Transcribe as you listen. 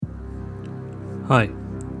Hi,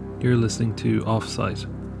 you're listening to Offsite,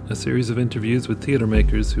 a series of interviews with theatre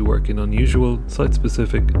makers who work in unusual,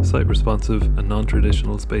 site-specific, site-responsive and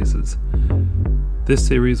non-traditional spaces. This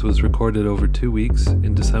series was recorded over 2 weeks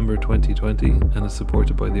in December 2020 and is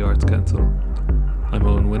supported by the Arts Council. I'm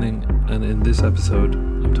Owen Winning, and in this episode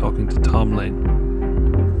I'm talking to Tom Lane.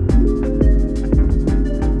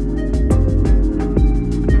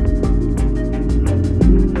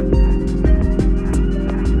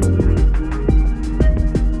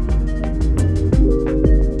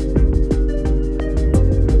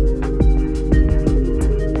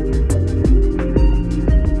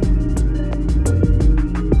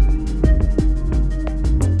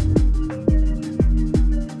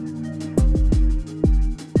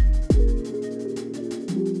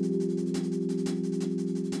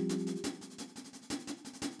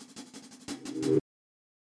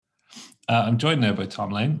 I'm joined now by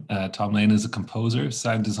Tom Lane. Tom Lane is a composer,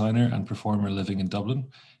 sound designer and performer living in Dublin.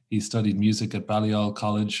 He studied music at Balliol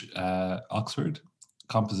College, Oxford,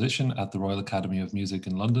 composition at the Royal Academy of Music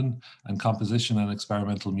in London, and composition and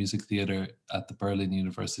experimental music theatre at the Berlin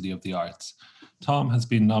University of the Arts. Tom has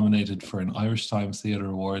been nominated for an Irish Times Theatre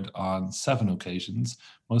Award on 7 occasions,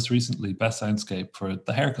 most recently Best Soundscape for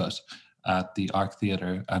The Haircut at the Arc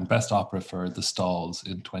Theatre and Best Opera for The Stalls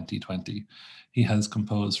in 2020. He has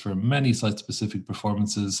composed for many site-specific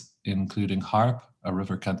performances, including Harp, A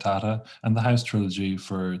River Cantata, and the House Trilogy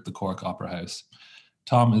for the Cork Opera House.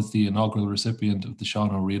 Tom is the inaugural recipient of the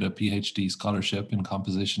Sean O'Riordan PhD Scholarship in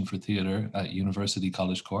Composition for Theatre at University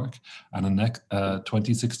College Cork and a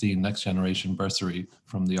 2016 Next Generation Bursary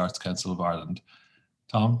from the Arts Council of Ireland.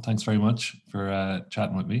 Tom, thanks very much for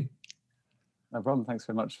chatting with me. No problem. Thanks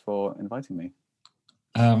very much for inviting me.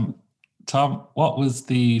 Tom, what was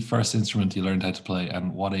the first instrument you learned how to play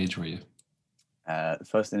and what age were you? The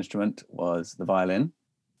first instrument was the violin.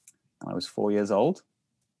 I was 4 years old,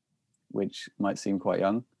 which might seem quite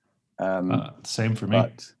young. Same for me.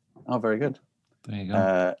 Very good. There you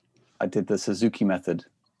go. I did the Suzuki method.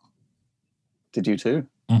 Did you too?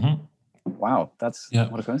 Mm-hmm. Wow,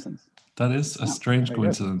 what a coincidence. That is a strange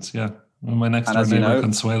coincidence, yeah. My next door neighbor,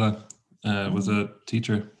 Consuela, was a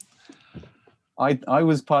teacher. I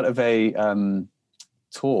was part of a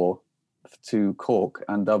tour to Cork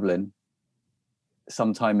and Dublin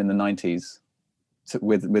sometime in the 90s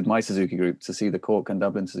with my Suzuki group to see the Cork and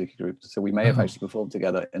Dublin Suzuki group. So we may have actually performed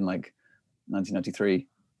together in like 1993,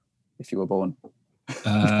 if you were born.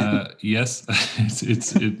 Yes,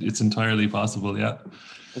 it's entirely possible, yeah.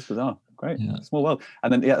 That's bizarre. Great. Yeah. Small world.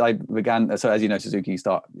 And then I began, so as you know, Suzuki, you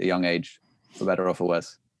start at a young age, for better or for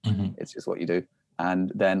worse. Mm-hmm. It's just what you do.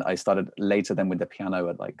 And then I started later then with the piano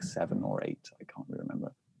at like 7 or 8. I can't really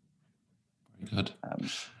remember. Very good.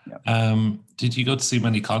 Did you go to see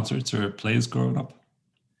many concerts or plays growing up?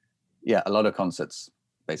 Yeah, a lot of concerts,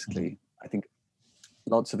 basically. Mm-hmm. I think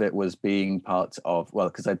lots of it was being part of,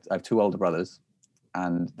 because I have 2 older brothers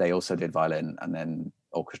and they also did violin and then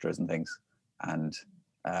orchestras and things. And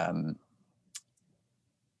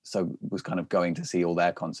so was kind of going to see all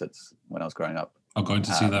their concerts when I was growing up. Oh, going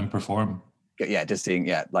to see them perform? Yeah, just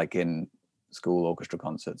seeing, like in school orchestra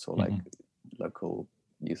concerts or like local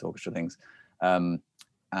youth orchestra things.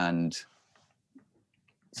 And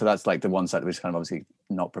so that's like the one side, which is kind of obviously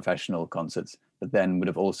not professional concerts, but then would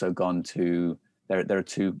have also gone to, there are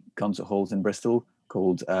 2 concert halls in Bristol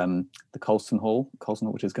called the Colston Hall,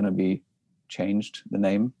 which is going to be changed, the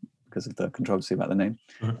name, because of the controversy about the name.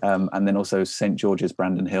 Sure. And then also St. George's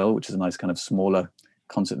Brandon Hill, which is a nice kind of smaller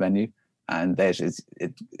concert venue. And they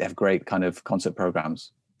have great kind of concert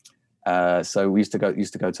programs. So we used to go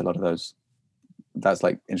to a lot of those. That's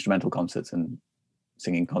like instrumental concerts and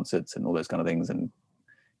singing concerts and all those kind of things, and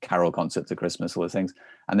carol concerts at Christmas, all those things.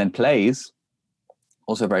 And then plays,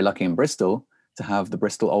 also very lucky in Bristol to have the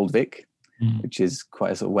Bristol Old Vic, which is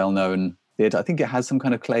quite a sort of well-known theatre. I think it has some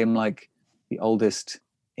kind of claim like the oldest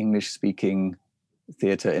English-speaking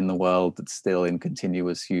theatre in the world that's still in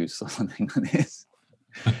continuous use or something like this.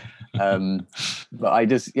 But I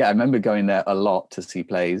remember going there a lot to see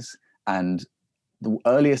plays, and the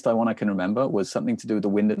earliest one I can remember was something to do with The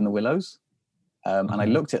Wind in the Willows, and I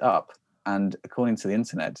looked it up, and according to the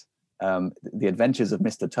internet, The Adventures of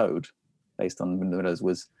Mr. Toad, based on The Wind in the Willows,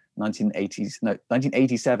 was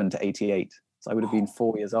 1987 to 88, so I would have been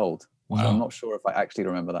 4 years old. Wow. So I'm not sure if I actually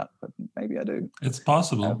remember that, but maybe I do. It's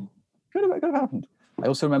possible. Could have happened. I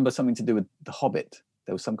also remember something to do with The Hobbit.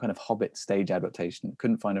 There was some kind of Hobbit stage adaptation.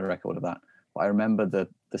 Couldn't find a record of that, but I remember the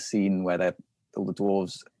scene where all the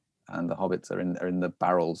dwarves and the hobbits are in the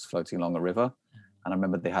barrels floating along a river, and I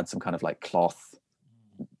remember they had some kind of like cloth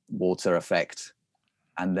water effect,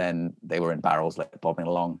 and then they were in barrels like bobbing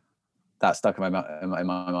along. that stuck in my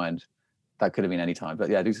mind. That could have been any time, but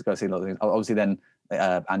yeah, I do go see a lot of things. Obviously, then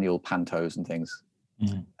annual pantos and things,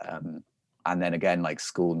 and then again like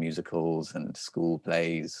school musicals and school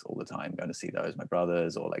plays all the time. Going to see those, my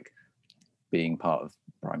brothers, or like being part of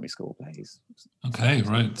primary school plays. Okay,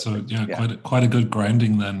 right. So yeah, quite a good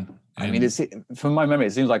grounding then. I mean, from my memory,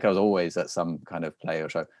 it seems like I was always at some kind of play or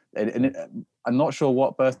show. I'm not sure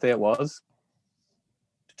what birthday it was.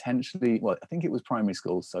 Potentially, well, I think it was primary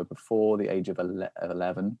school, so before the age of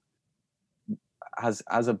 11. As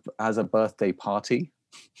a birthday party.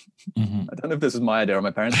 I don't know if this was my idea or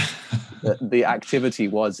my parents. The activity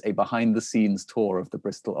was a behind the scenes tour of the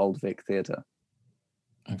Bristol Old Vic Theatre.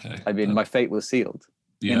 Okay. I mean, my fate was sealed.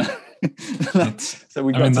 Yeah. So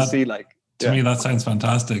we got to see like. To me, that sounds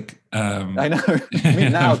fantastic. I know. Me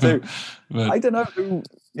now too. But I don't know who.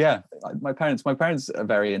 Yeah, my parents are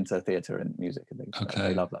very into theatre and music and things. Okay.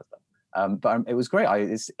 They love that stuff. But it was great.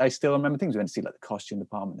 I still remember things. We went to see like the costume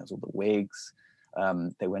department. There was all the wigs.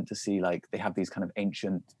 They went to see like they have these kind of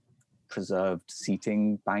ancient preserved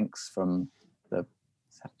seating banks from the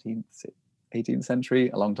 17th, 18th century,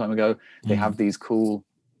 a long time ago. They have these cool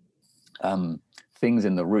things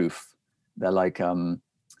in the roof. They're like kind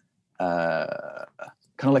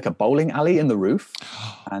of like a bowling alley in the roof,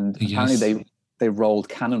 and apparently they rolled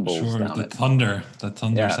cannonballs down it. That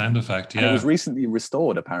thunder sound effect. Yeah, and it was recently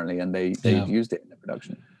restored apparently, and they've used it in the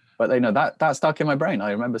production. But that stuck in my brain.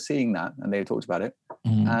 I remember seeing that, and they talked about it.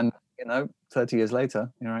 And 30 years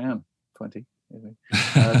later, here I am, 20,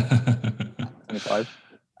 25.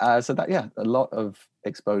 So that a lot of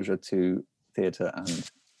exposure to theatre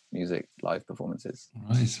and music, live performances.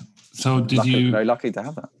 Right. So very lucky to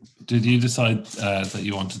have that. Did you decide that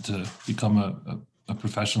you wanted to become a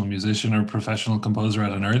professional musician or professional composer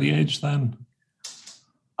at an early age then?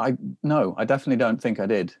 No, I definitely don't think I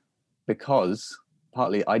did, because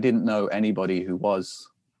partly I didn't know anybody who was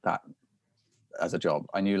that as a job.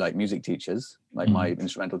 I knew like music teachers, like my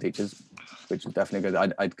instrumental teachers, which was definitely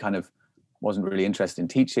good. I kind of wasn't really interested in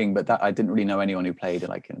teaching, but that I didn't really know anyone who played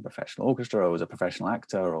like in a professional orchestra or was a professional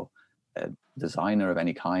actor or a designer of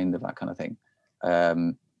any kind, of that kind of thing.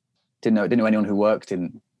 Didn't know anyone who worked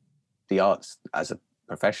in the arts as a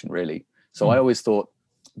profession really. So I always thought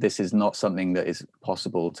this is not something that is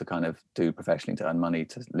possible to kind of do professionally to earn money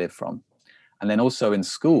to live from. And then also in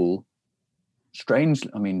school,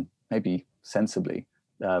 maybe sensibly,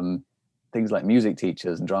 things like music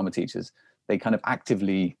teachers and drama teachers, they kind of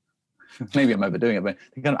actively, maybe I'm overdoing it, but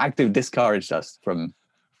they kind of actively discouraged us from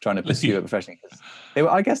trying to pursue it professionally.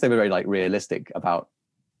 I guess they were very like realistic about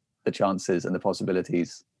the chances and the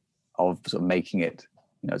possibilities of sort of making it.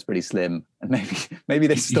 It's pretty slim, and maybe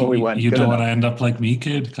they thought we weren't. You don't want to end up like me,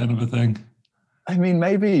 kid, kind of a thing. I mean,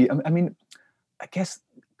 maybe. I guess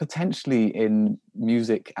potentially in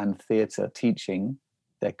music and theatre teaching,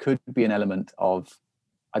 there could be an element of.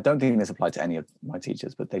 I don't think this applied to any of my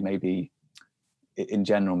teachers, but they may be, in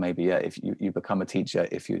general, maybe if you become a teacher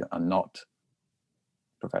if you are not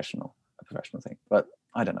a professional thing. But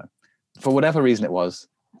I don't know. For whatever reason, it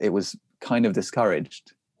was kind of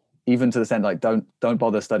discouraged. Even to the extent like don't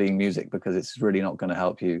bother studying music because it's really not going to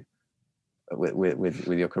help you with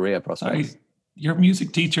your career prospects. Your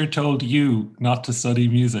music teacher told you not to study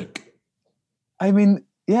music. I mean,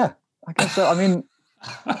 yeah, I guess so. I mean,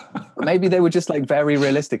 maybe they were just like very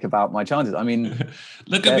realistic about my chances. I mean,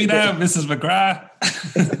 look at me now, Mrs. McGrath.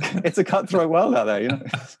 It's a cutthroat world out there,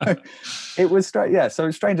 So it was strange. Yeah,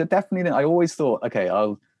 so strange. I definitely didn't. I always thought, okay,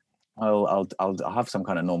 I'll have some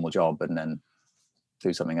kind of normal job and then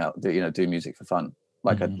do something else, do music for fun,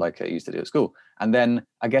 like I used to do at school. And then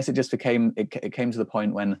I guess it just came to the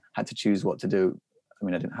point when I had to choose what to do. I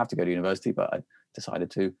mean, I didn't have to go to university, but I decided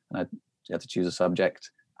to, and I had to choose a subject.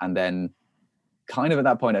 And then kind of at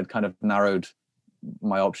that point, I'd kind of narrowed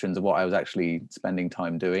my options of what I was actually spending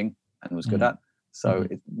time doing and was good at. So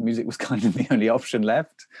music was kind of the only option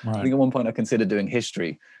left. Right. I think at one point I considered doing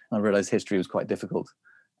history, and I realized history was quite difficult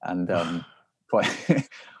and quite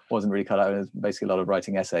wasn't really cut out. It was basically a lot of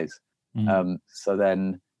writing essays. So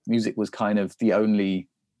then music was kind of the only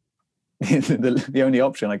the only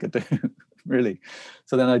option I could do, really.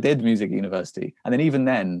 So then I did music at university, and then even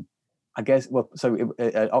then, I guess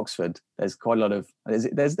at Oxford, there's quite a lot of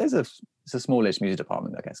there's a smallish music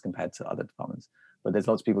department, I guess, compared to other departments. But there's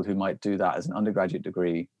lots of people who might do that as an undergraduate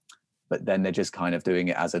degree, but then they're just kind of doing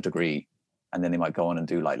it as a degree, and then they might go on and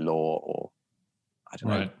do like law or I don't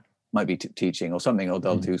know. Might be teaching or something, or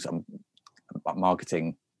they'll do some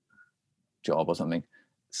marketing job or something.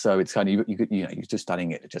 So it's kind of you're just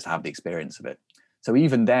studying it to just have the experience of it. So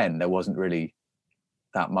even then, there wasn't really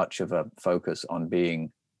that much of a focus on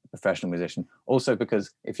being professional musician. Also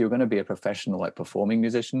because if you're going to be a professional like performing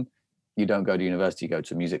musician, you don't go to university, you go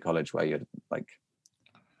to music college where you're like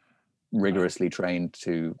rigorously trained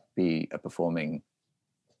to be a performing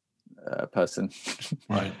person.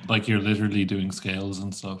 Right, like you're literally doing scales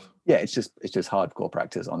and stuff. Yeah, it's just hardcore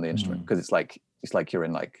practice on the instrument, because it's like you're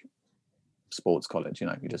in like sports college, you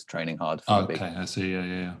know, you're just training hard for the big I see.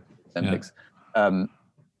 Yeah. Olympics.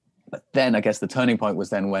 But then I guess the turning point was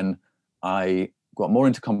then when I got more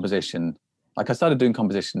into composition. Like I started doing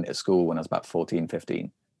composition at school when I was about 14,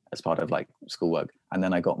 15 as part of like schoolwork. And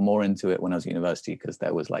then I got more into it when I was at university, because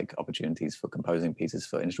there was like opportunities for composing pieces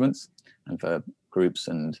for instruments and for groups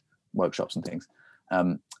and workshops and things.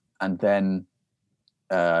 And then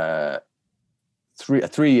a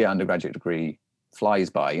 3-year undergraduate degree flies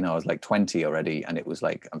by. You know, I was like 20 already, and it was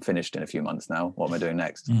like, I'm finished in a few months now. What am I doing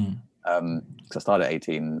next? Because I started at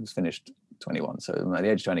 18, was finished 21, so I'm at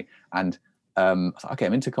the age of 20. And I thought, okay,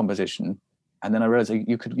 I'm into composition. And then I realized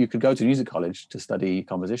you could go to music college to study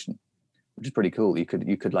composition, which is pretty cool. You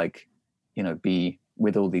could like, you know, be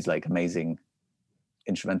with all these like amazing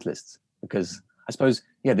instrumentalists, because I suppose,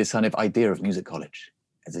 yeah, this kind of idea of music college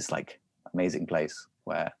is this like amazing place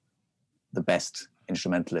where the best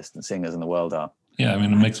instrumentalists and singers in the world are. Yeah, I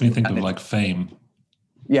mean, it makes me think of like Fame.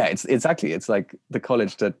 Yeah, it's exactly. It's like the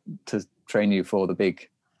college to train you for the big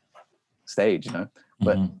stage, you know.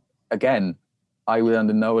 But again, I was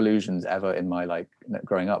under no illusions ever in my like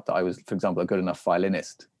growing up that I was, for example, a good enough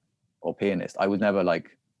violinist or pianist. I was never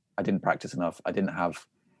like, I didn't practice enough. I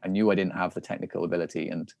knew I didn't have the technical ability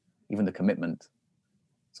and even the commitment.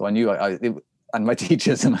 So I knew and my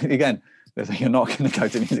teachers, and again, they're like, you're not going to go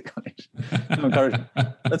to music college. No encouragement.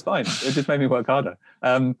 That's fine. It just made me work harder.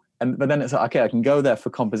 But then it's like, okay, I can go there for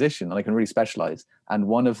composition and I can really specialize. And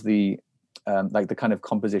one of the like the kind of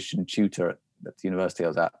composition tutor at the university I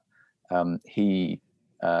was at, he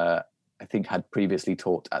I think had previously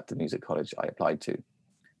taught at the music college I applied to,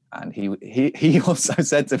 and he also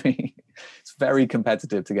said to me, it's very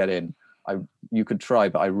competitive to get in. You could try,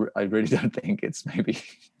 but I really don't think it's maybe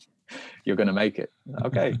you're going to make it.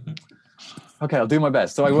 Okay, I'll do my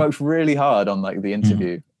best. So I worked really hard on like the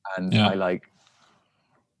interview, and I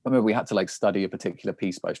remember we had to like study a particular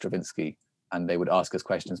piece by Stravinsky, and they would ask us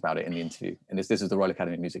questions about it in the interview. And this is the Royal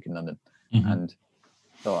Academy of Music in London, and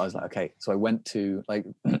so I was like, okay. So I went to like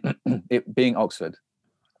it being Oxford,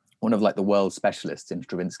 one of like the world specialists in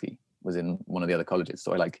Stravinsky was in one of the other colleges.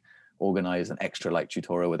 So I like organized an extra like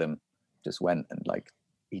tutorial with him. Just went and like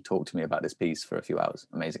he talked to me about this piece for a few hours.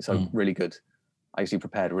 Amazing. So really good. I actually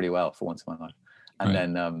prepared really well for once in my life. And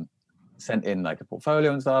then sent in like a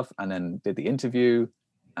portfolio and stuff, and then did the interview,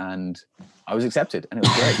 and I was accepted, and it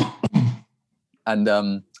was great. And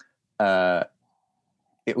I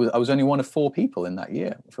was only one of 4 people in that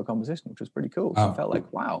year for composition, which was pretty cool. So I felt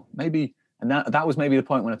like, wow, maybe, and that was maybe the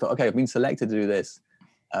point when I thought, okay, I've been selected to do this.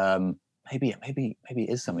 Maybe it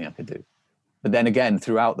is something I could do. But then again,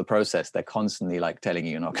 throughout the process, they're constantly like telling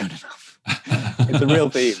you you're not good enough. It's the real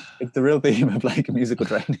theme. It's the real theme of like musical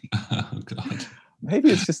training. Oh God.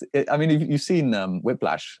 Maybe it's just. I mean, you've seen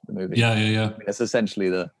Whiplash, the movie. Yeah. I mean, it's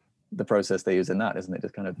essentially the process they use in that, isn't it?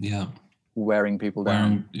 Just kind of wearing people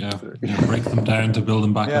down. Break them down to build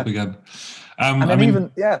them back up again. And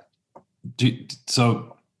then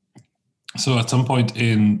So at some point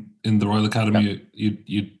in the Royal Academy,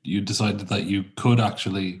 you decided that you could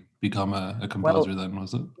actually become a composer. Then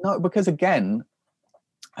was it? No, because again,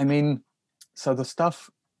 I mean, so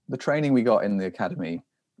the training we got in the academy,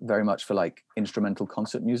 very much for like instrumental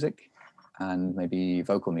concert music and maybe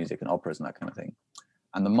vocal music and operas and that kind of thing.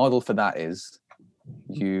 And the model for that is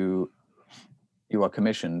you are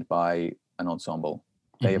commissioned by an ensemble.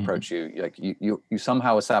 They approach you, like you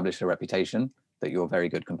somehow establish a reputation that you're a very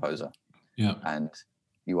good composer. Yeah. And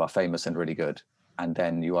you are famous and really good. And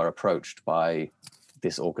then you are approached by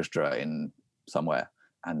this orchestra in somewhere,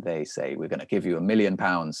 and they say, we're going to give you £1 million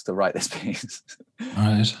to write this piece.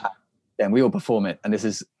 Right. Then we will perform it. And this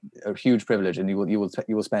is a huge privilege. And you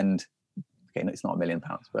will spend, okay, no, it's not £1 million,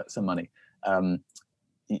 but some money.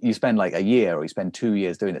 You spend like a year or you spend 2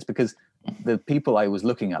 years doing this, because the people I was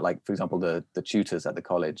looking at, like, for example, the tutors at the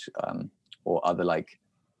college, or other like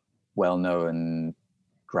well-known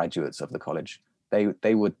graduates of the college,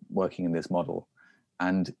 they were working in this model,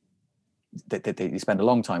 and they spend a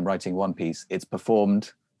long time writing one piece. It's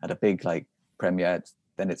performed at a big like premiere,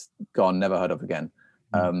 then it's gone, never heard of again.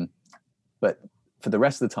 But for the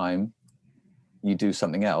rest of the time, you do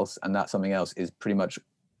something else, and that something else is pretty much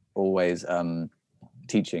always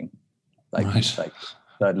teaching, like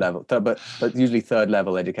third level, but usually third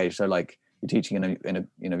level education. So like you're teaching in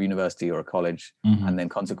a university or a college, and then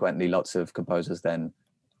consequently, lots of composers then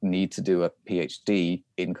need to do a PhD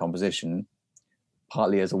in composition,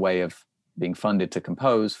 partly as a way of being funded to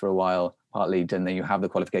compose for a while, partly then you have the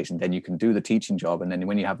qualification, then you can do the teaching job. And then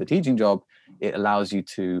when you have the teaching job, it allows you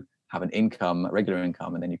to have an income, a regular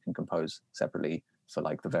income, and then you can compose separately for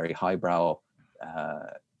like the very highbrow,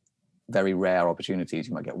 very rare opportunities.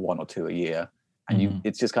 You might get 1 or 2 a year. And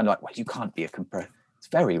it's just kind of like, well, you can't be it's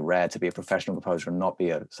very rare to be a professional composer and not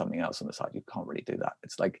be something else on the side. You can't really do that.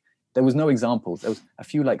 It's like, there was no examples. There was a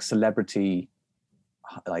few like celebrity,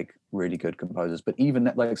 like really good composers, but even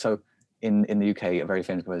that, like, so in the UK, a very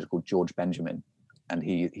famous composer called George Benjamin, and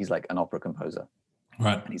he's like an opera composer.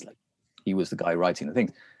 Right. And he was the guy writing the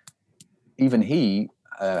things. Even he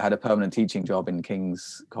had a permanent teaching job in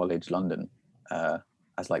King's College London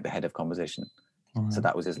as like the head of composition. Right. So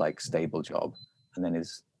that was his like stable job. And then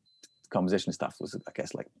his composition stuff was, I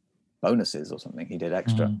guess, like bonuses or something. He did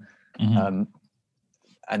extra.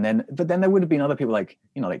 And then, but then there would have been other people like,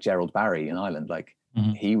 you know, like Gerald Barry in Ireland. Like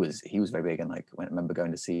he was very big. And like, I remember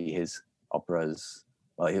going to see his operas.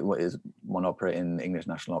 Well, it was one opera in English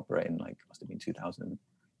National Opera in like, must have been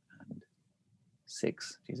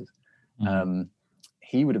 2006. Jesus.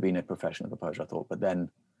 He would have been a professional composer, I thought. But then,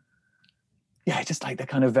 yeah, just like they're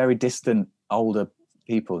kind of very distant, older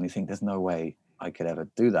people. And you think there's no way I could ever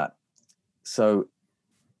do that. So,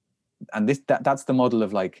 and that's the model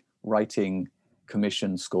of like writing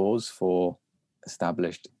commission scores for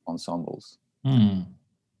established ensembles.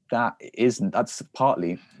 That's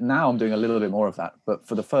partly, now I'm doing a little bit more of that, but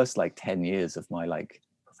for the first like 10 years of my like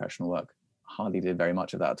professional work, I hardly did very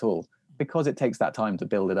much of that at all, because it takes that time to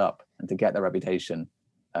build it up and to get the reputation.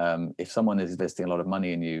 If someone is investing a lot of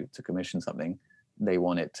money in you to commission something, they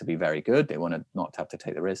want it to be very good. They want to not have to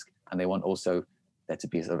take the risk, and they want also there to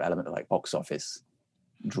be a sort of element of like box office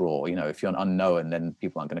draw. You know, if you're an unknown, then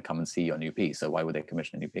people aren't going to come and see your new piece. So why would they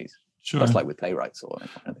commission a new piece? Sure. Just like with playwrights or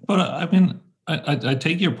anything. But I mean, I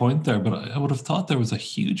take your point there, but I would have thought there was a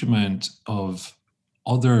huge amount of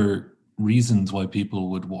other reasons why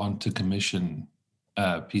people would want to commission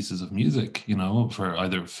pieces of music, you know, for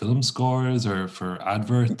either film scores or for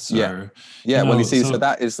adverts. Or, well, you see, so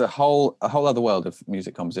that is a whole other world of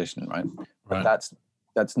music composition, right? But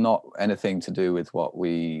that's not anything to do with what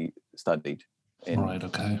we studied in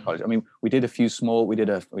college. I mean, we did a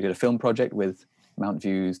film project with Mount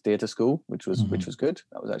View's theatre school, which was good.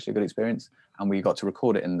 That was actually a good experience, and we got to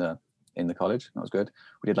record it in the college. That was good.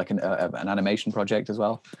 We did like an animation project as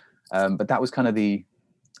well, but that was kind of the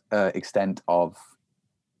extent of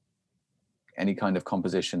any kind of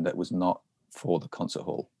composition that was not for the concert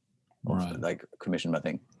hall, or like commissioned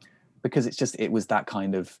thing, because it was that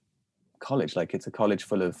kind of college. Like, it's a college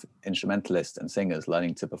full of instrumentalists and singers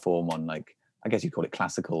learning to perform on, like, I guess you call it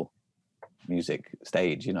classical music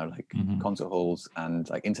stage, you know, like concert halls and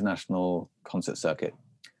like international concert circuit.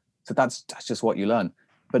 So that's just what you learn.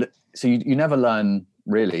 But so you never learn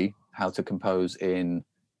really how to compose in.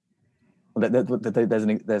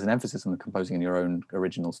 There's an emphasis on composing in your own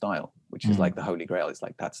original style, which is like the holy grail. It's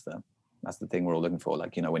like that's the thing we're all looking for.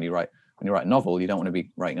 Like, you know, when you write a novel, you don't want to be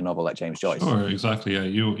writing a novel like James Joyce. Sure, exactly. Yeah,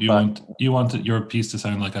 you want your piece to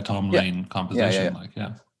sound like a Tom Lane composition.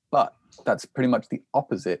 But that's pretty much the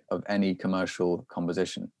opposite of any commercial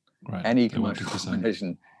composition. Right. Any commercial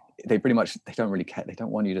composition, they don't really care. They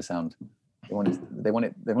don't want you to sound. They want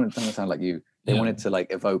it to sound like you. They want it to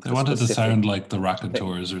like evoke. They want it to sound like the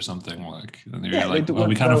Raconteurs or something like. And you're like, well,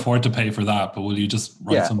 we can't afford to pay for that, but will you just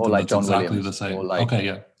write something like that's John exactly Williams, the same? Or like,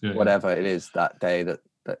 whatever it is that day that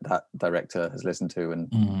director has listened to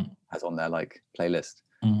and has on their like playlist.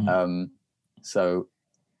 So,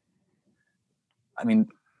 I mean,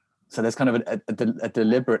 so there's kind of a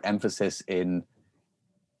deliberate emphasis in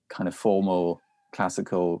kind of formal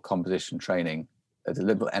classical composition training, a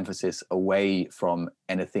deliberate emphasis away from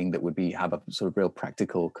anything that would have a sort of real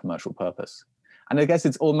practical commercial purpose. And I guess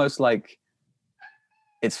it's almost like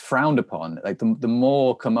it's frowned upon. Like the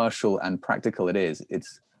more commercial and practical it is,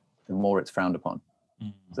 the more it's frowned upon.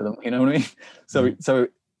 So you know what I mean? So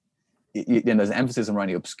there's an emphasis on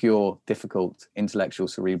writing obscure, difficult, intellectual,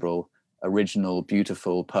 cerebral, original,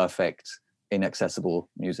 beautiful, perfect, inaccessible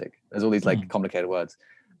music. There's all these like complicated words.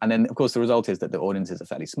 And then of course the result is that the audiences are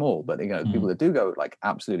fairly small, but you know, people that do go like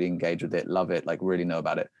absolutely engage with it, love it, like really know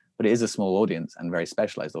about it, but it is a small audience and very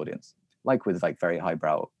specialized audience, like with like very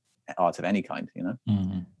highbrow art of any kind, you know?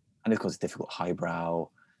 And of course it's difficult, highbrow,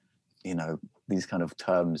 you know, these kind of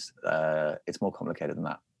terms, it's more complicated than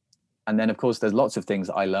that. And then of course there's lots of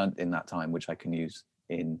things I learned in that time which I can use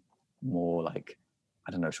in more like,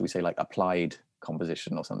 I don't know, should we say like applied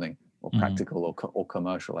composition or something, or practical or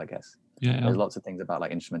commercial, I guess. There's lots of things about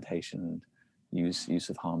like instrumentation, use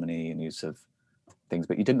of harmony and use of things,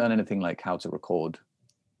 but you didn't learn anything like how to record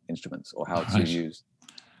instruments or how to Right. use.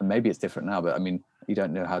 And maybe it's different now, but I mean, you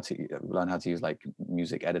don't know how to learn how to use like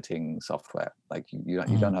music editing software. Like you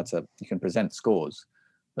don't how to. You can present scores,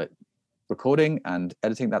 but recording and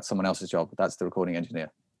editing, that's someone else's job. That's the recording engineer.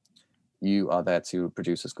 You are there to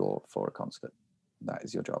produce a score for a concert. That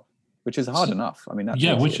is your job, which is hard enough. I mean, that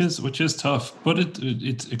Yeah, really which is tough, but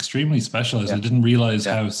it's extremely specialized. Yeah. I didn't realize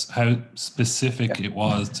Yeah. how specific Yeah. it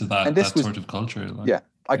was to that And this was- sort of culture. Like, yeah,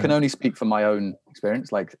 I can only speak from my own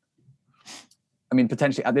experience. Like, I mean,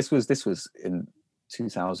 potentially, this was in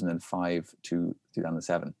 2005 to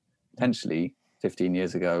 2007. Potentially 15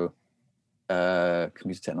 years ago,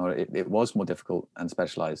 computer technology, it was more difficult and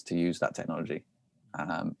specialized to use that technology.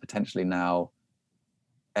 Potentially now,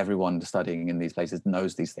 everyone studying in these places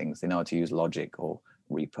knows these things. They know how to use Logic or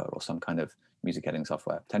Reaper or some kind of music editing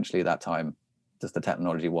software. Potentially at that time, just the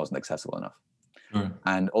technology wasn't accessible enough. Sure.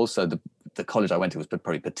 And also the college I went to was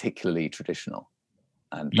probably particularly traditional.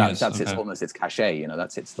 And that's its almost its cachet, you know,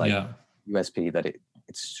 that's its like USP, that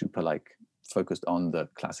it's super like focused on the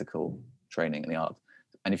classical training and the art.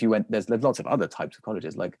 And if you went, there's lots of other types of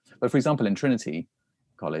colleges, like, but for example, in Trinity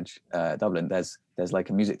College, Dublin, there's like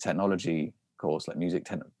a music technology course, like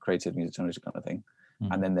creative music technology kind of thing.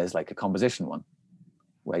 And then there's like a composition one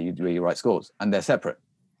where you write scores, and they're separate.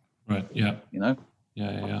 Right. Yeah. You know?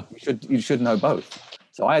 Yeah. You should know both.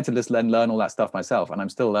 So I had to just learn all that stuff myself, and I'm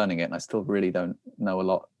still learning it, and I still really don't know a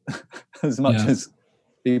lot as much as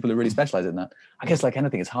people who really specialize in that. I guess like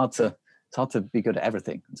anything, it's hard to be good at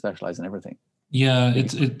everything and specialize in everything. Yeah,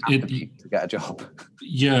 to get a job.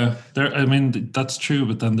 Yeah, I mean, that's true,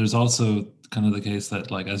 but then there's also kind of the case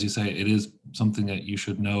that, like, as you say, it is something that you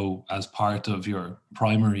should know as part of your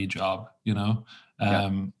primary job, you know?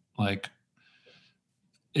 Like,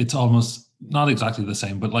 it's almost not exactly the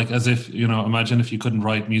same, but like as if, you know, imagine if you couldn't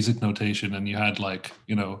write music notation and you had like,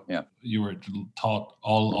 you know, you were taught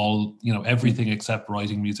all, you know, everything except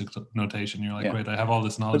writing music notation. You're like, great, I have all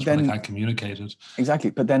this knowledge, but I can't communicate it. Exactly.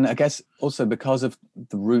 But then I guess also because of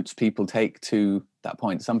the routes people take to that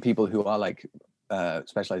point, some people who are like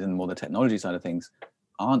specialized in more the technology side of things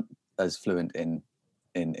aren't as fluent in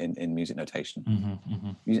music notation.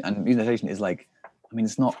 And music notation is like, I mean,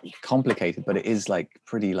 it's not complicated, but it is like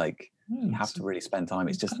pretty like, you have to really spend time.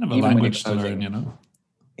 It's just kind of a language to learn, you know?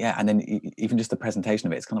 Yeah, and then even just the presentation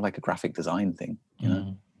of it, it's kind of like a graphic design thing, you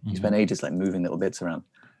know? You spend ages like moving little bits around,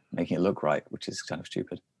 making it look right, which is kind of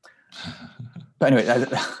stupid. But anyway,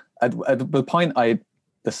 at the point I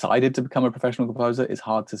decided to become a professional composer is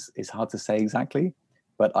hard to say exactly,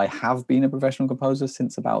 but I have been a professional composer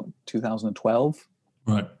since about 2012.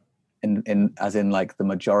 Right. As in like the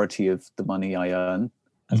majority of the money I earn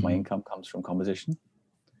as my income comes from composition.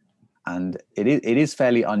 And it is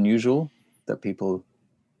fairly unusual that people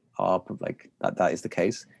are like that is the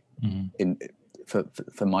case.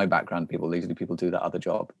 For my background, usually people do that other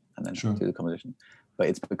job and then do the composition. But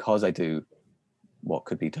it's because I do what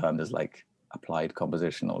could be termed as like applied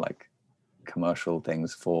composition or like commercial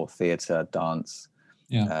things for theatre, dance,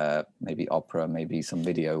 maybe opera, maybe some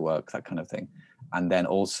video work, that kind of thing. And then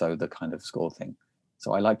also the kind of score thing.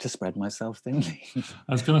 So I like to spread myself thinly.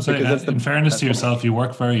 I was going to say, in fairness to yourself, you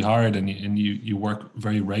work very hard and you work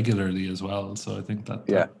very regularly as well. So I think that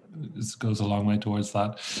goes a long way towards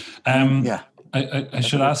that. I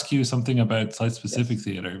should ask you something about site-specific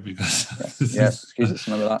theatre, because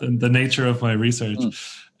remember that. The nature of my research.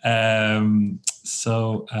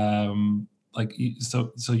 Like,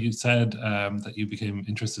 so you said that you became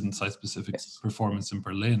interested in site-specific performance in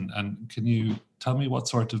Berlin, and can you tell me what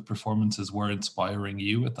sort of performances were inspiring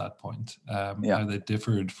you at that point? How they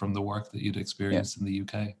differed from the work that you'd experienced in the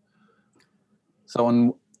UK? So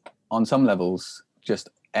on some levels, just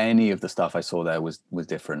any of the stuff I saw there was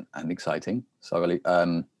different and exciting. So really,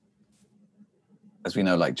 as we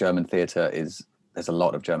know, like German theatre there's a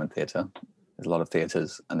lot of German theatre. There's a lot of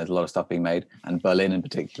theatres and there's a lot of stuff being made, and Berlin in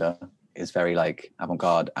particular is very like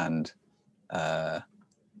avant-garde and I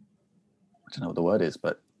don't know what the word is,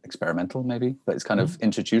 but experimental maybe, but it's kind of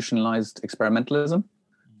institutionalized experimentalism.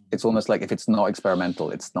 It's almost like if it's not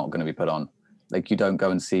experimental, it's not going to be put on. Like you don't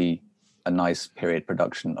go and see a nice period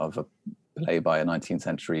production of a play by a 19th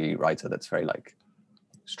century writer that's very like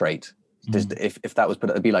straight. Just if that was put,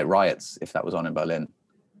 it'd be like Riots if that was on in Berlin.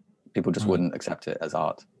 People just wouldn't accept it as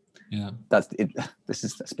art. Yeah, that's it. That's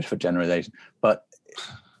a bit of a generalization, but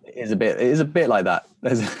it is a bit like that.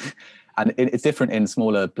 And it's different in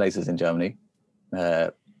smaller places in Germany,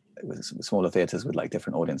 smaller theaters with like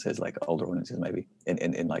different audiences, like older audiences maybe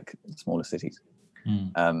in like smaller cities.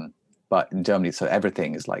 But in Germany, so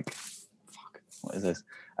everything is like, fuck, what is this?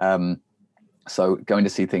 So going to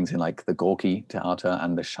see things in like the Gorki Theater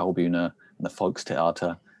and the Schaubühne and the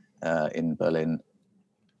Volkstheater in Berlin,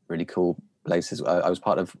 really cool places. I was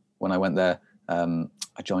part of, when I went there,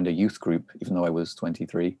 I joined a youth group, even though I was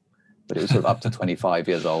 23, but it was sort of up to 25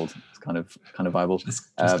 years old. It's kind of viable.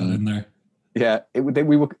 Just got in there. Yeah,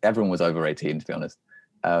 everyone was over 18, to be honest.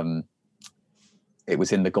 It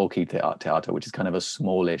was in the Gorki Theater, which is kind of a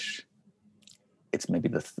smallish, it's maybe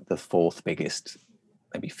the fourth biggest,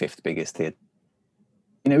 maybe fifth biggest theater.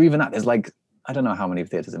 You know, even that, there's like, I don't know how many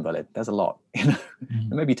theaters in Berlin. There's a lot, you know,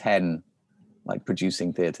 maybe 10 like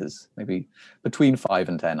producing theaters, maybe between 5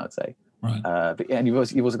 and 10, I'd say. Right. But yeah, and you've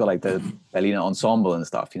also got like the Berliner Ensemble and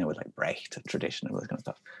stuff, you know, with like Brecht and tradition and all this kind of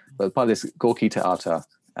stuff. But part of this Gorki Theater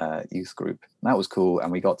youth group, and that was cool.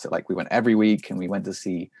 And we got to like, we went every week and we went to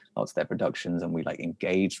see lots of their productions, and we like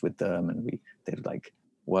engaged with them, and we did like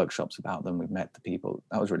workshops about them. We met the people.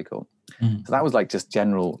 That was really cool. So that was like just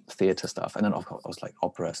general theater stuff. And then of course, like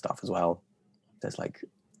opera stuff as well. There's like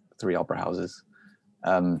 3 opera houses.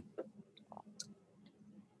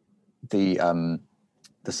 The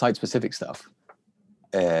site-specific stuff,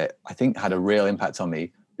 I think, had a real impact on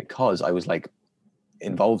me because I was like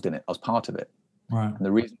involved in it. I was part of it. Right. And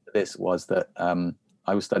the reason for this was that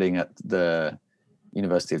I was studying at the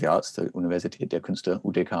University of the Arts, the Universität der Künste,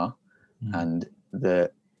 UDK, and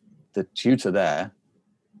the tutor there,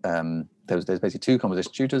 there's basically 2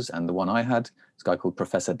 composition tutors, and the one I had is a guy called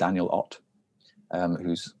Professor Daniel Ott,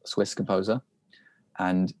 who's a Swiss composer.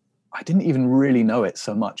 And I didn't even really know it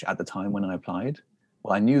so much at the time when I applied.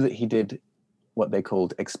 Well, I knew that he did what they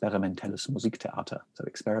called experimentelles Musiktheater, so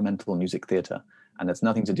experimental music theater, and that's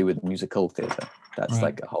nothing to do with musical theater. That's right.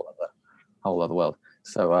 like a whole other world.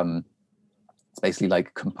 So it's basically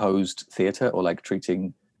like composed theater, or like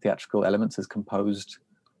treating theatrical elements as composed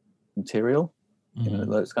material. You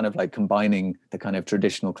know, it's kind of like combining the kind of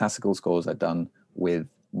traditional classical scores I'd done with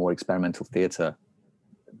more experimental theater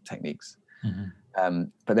techniques.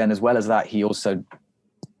 But then, as well as that, he also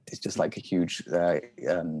is just like a huge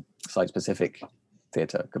site-specific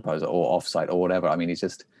theater composer, or off-site, or whatever. I mean, he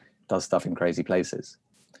just does stuff in crazy places.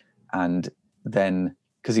 And then,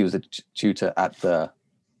 because he was a tutor at the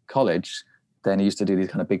college, then he used to do these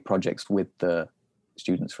kind of big projects with the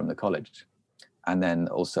students from the college, and then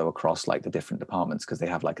also across like the different departments, because they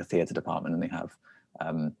have like a theater department, and they have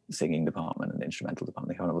singing department and instrumental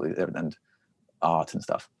department, and art and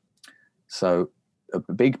stuff. So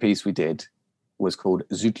a big piece we did was called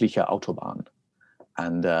Südliche Autobahn,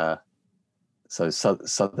 and so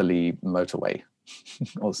southerly motorway,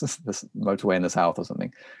 or this motorway in the south or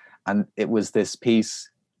something. And it was this piece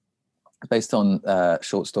based on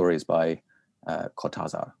short stories by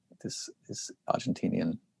Cortázar, this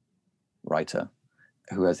Argentinian writer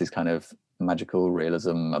who has this kind of magical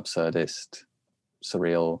realism, absurdist,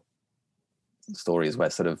 surreal stories where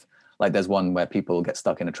sort of like, there's one where people get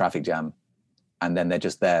stuck in a traffic jam, and then they're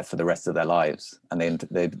just there for the rest of their lives, and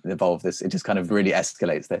they evolve this. It just kind of really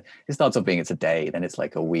escalates. That it starts off being it's a day, then it's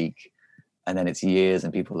like a week, and then it's years,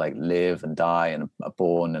 and people like live and die and are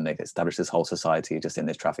born, and they establish this whole society just in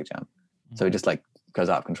this traffic jam. So it just like goes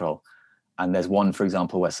out of control. And there's one, for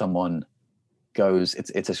example, where someone goes,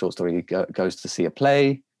 it's a short story, goes to see a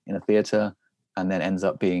play in a theater, and then ends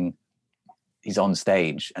up being, he's on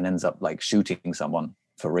stage and ends up like shooting someone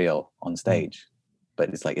for real on stage. But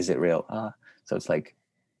it's like, is it real? So it's like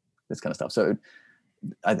this kind of stuff. So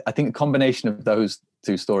I think a combination of those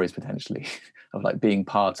 2 stories potentially of like being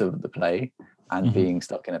part of the play and being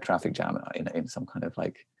stuck in a traffic jam in some kind of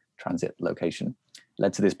like transit location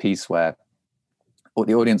led to this piece where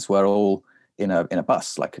the audience were all in a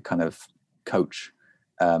bus, like a kind of coach,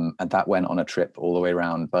 and that went on a trip all the way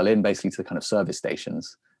around Berlin, basically to the kind of service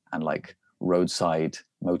stations and like roadside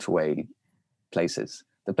motorway places,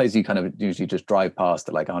 the places you kind of usually just drive past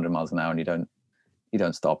at like 100 miles an hour, and you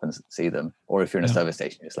don't stop and see them. Or if you're in a service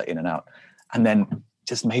station, it's like in and out. And then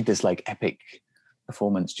just made this like epic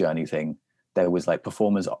performance journey thing. There was like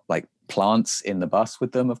performers, like plants in the bus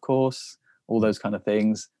with them, of course, all those kind of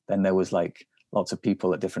things. Then there was like lots of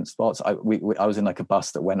people at different spots. I was in like a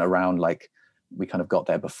bus that went around, like we kind of got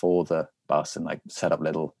there before the bus and like set up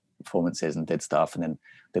little performances and did stuff, and then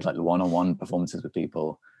did like one-on-one performances with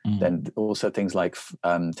people. Then also things like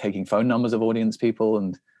taking phone numbers of audience people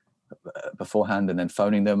and beforehand, and then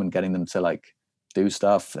phoning them and getting them to like do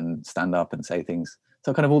stuff and stand up and say things.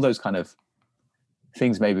 So kind of all those kind of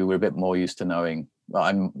things maybe we're a bit more used to knowing.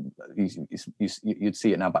 Well, you'd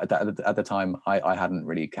see it now, but at the time I hadn't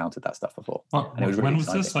really counted that stuff before. Well, and it was really when was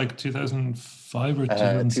exciting. this, like 2005 or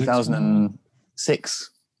 2006?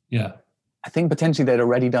 2006. Yeah. I think potentially they'd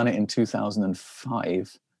already done it in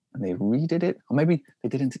 2005, and they redid it, or maybe they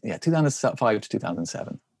did it. Yeah, 2005 to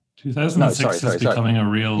 2007. 2006 is becoming a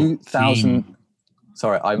real 2000. Theme.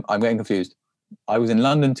 Sorry, I'm getting confused. I was in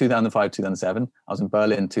London 2005, 2007. I was in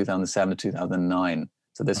Berlin 2007 to 2009.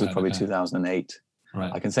 So this was probably 2008.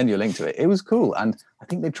 Right. I can send you a link to it. It was cool. And I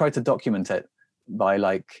think they tried to document it by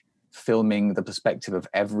like filming the perspective of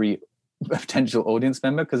every potential audience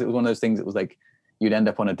member, because it was one of those things. It was like you'd end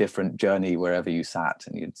up on a different journey wherever you sat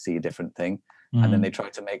and you'd see a different thing. And then they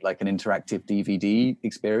tried to make like an interactive DVD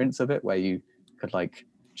experience of it where you could like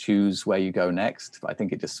choose where you go next. But I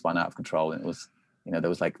think it just spun out of control, and it was, there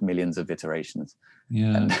was like millions of iterations.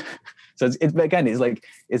 Yeah. And so it's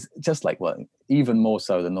just like, well, even more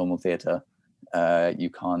so than normal theater, you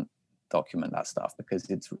can't document that stuff because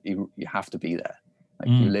you have to be there.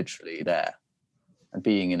 Like you're literally there, and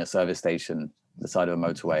being in a service station, the side of a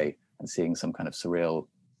motorway, and seeing some kind of surreal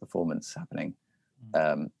performance happening.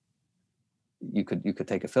 You could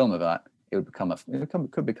take a film of that. It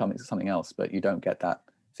could become something else, but you don't get that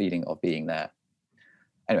feeling of being there.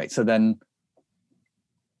 Anyway, so then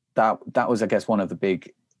that was, I guess, one of the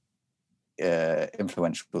big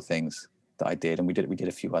influential things that I did, and we did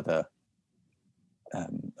a few other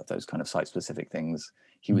of those kind of site specific things.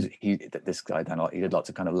 This guy Dan, he did lots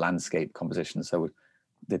of kind of landscape compositions. So we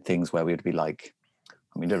did things where we'd be like,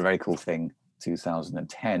 we did a very cool thing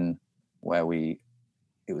 2010 where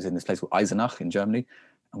it was in this place called Eisenach in Germany,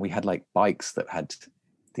 and we had like bikes that had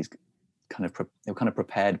these kind of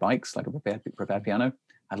prepared bikes, like a prepared piano,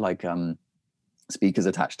 had like speakers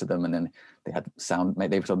attached to them, and then they had sound.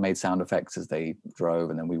 They sort of made sound effects as they drove,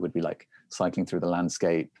 and then we would be like cycling through the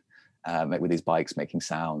landscape with these bikes making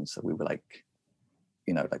sounds. So we were like,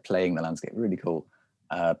 like playing the landscape. Really cool.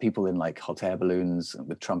 People in like hot air balloons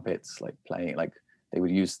with trumpets, like playing. Like they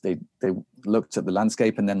looked at the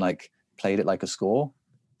landscape and then like played it like a score.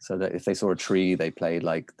 So that if they saw a tree, they played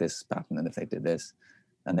like this pattern, and if they did this,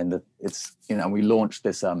 and then we launched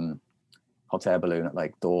this hot air balloon at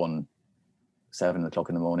like dawn, 7 o'clock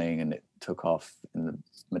in the morning, and it took off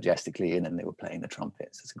majestically, and then they were playing the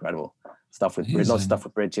trumpets. It's incredible stuff with lots of stuff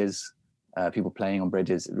with bridges, people playing on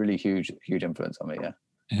bridges. Really huge influence on me.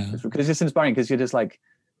 Yeah. Because it's just inspiring, because you're just like,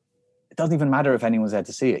 it doesn't even matter if anyone's there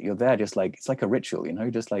to see it. You're there just like, it's like a ritual,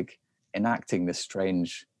 just like enacting this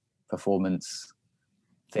strange performance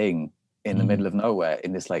thing in the middle of nowhere,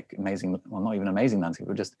 in this like amazing, well, not even amazing landscape,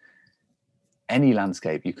 but just any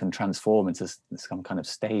landscape you can transform into some kind of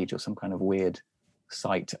stage or some kind of weird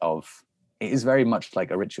site of. It is very much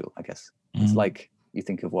like a ritual, I guess. It's like you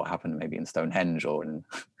think of what happened maybe in Stonehenge or in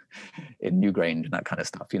Newgrange and that kind of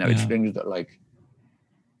stuff. It's things that like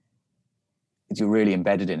you're really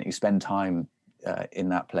embedded in it. You spend time in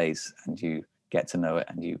that place, and you get to know it,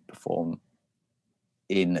 and you perform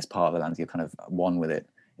in this part of the land. You're kind of one with it.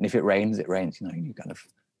 And if it rains, it rains. You kind of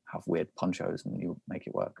have weird ponchos and you make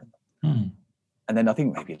it work. And then I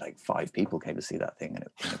think maybe like 5 people came to see that thing, and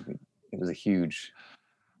it was a huge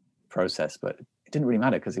process, but it didn't really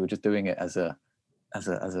matter because they were just doing it as a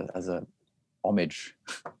homage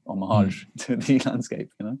to the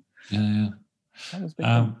landscape. Yeah. That was big.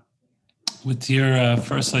 With your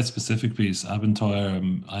first site-specific piece, Abenteuer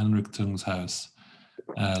Einrichtungshaus,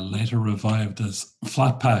 later revived as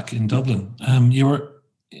Flatpack in Dublin, you were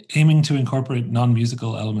aiming to incorporate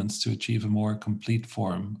non-musical elements to achieve a more complete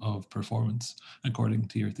form of performance, according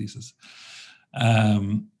to your thesis.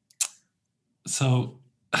 Was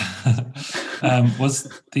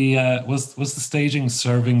the staging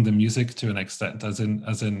serving the music to an extent? As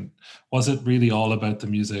in, was it really all about the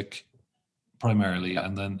music primarily,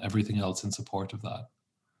 and then everything else in support of that?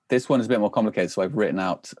 This one is a bit more complicated, so I've written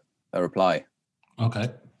out a reply. Okay.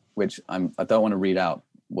 Which I don't want to read out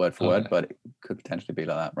word for word, but it could potentially be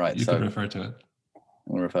like that, right? You could refer to it. I'm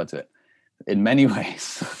going to refer to it. In many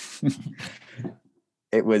ways,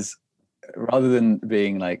 it was, rather than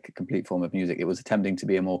being like a complete form of music, it was attempting to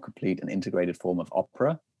be a more complete and integrated form of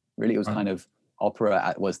opera. Really, it was kind of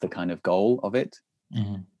opera was the kind of goal of it.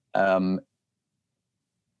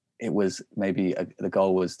 It was maybe the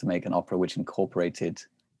goal was to make an opera which incorporated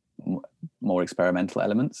more experimental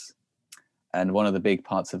elements. And one of the big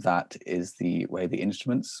parts of that is the way the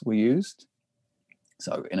instruments were used.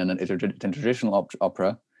 So in a traditional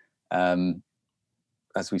opera,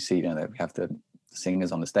 as we see, we have the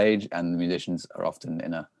singers on the stage, and the musicians are often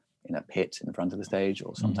in a pit in front of the stage,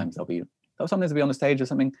 or sometimes they'll be on the stage or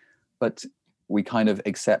something. But we kind of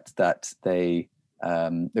accept that the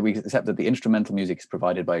instrumental music is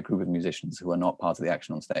provided by a group of musicians who are not part of the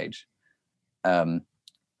action on stage.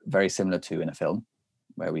 Very similar to in a film,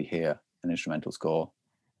 where we hear an instrumental score,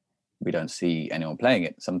 we don't see anyone playing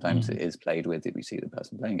it. Sometimes it is played with it, we see the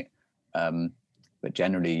person playing it. but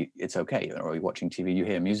generally it's okay. Or you're watching TV, you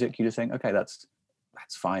hear music, you just think, okay, that's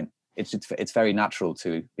fine. It's very natural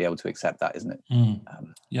to be able to accept that, isn't it?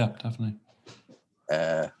 Yeah, definitely.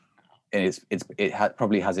 And it's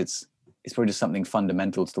probably just something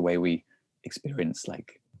fundamental to the way we experience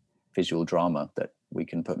like visual drama, that we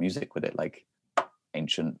can put music with it, like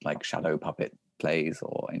ancient like shadow puppet plays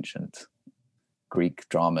or ancient Greek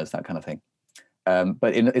dramas, that kind of thing.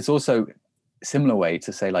 But it's also a similar way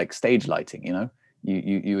to say like stage lighting.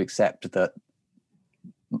 You accept that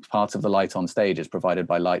part of the light on stage is provided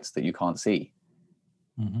by lights that you can't see.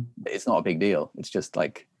 It's not a big deal. It's just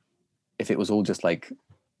like, if it was all just like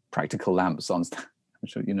practical lamps on stage, I'm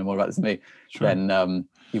sure you know more about this than me, sure, then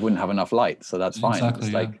you wouldn't have enough light. So that's fine. Exactly,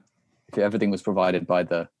 it's like, if everything was provided by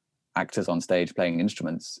the actors on stage playing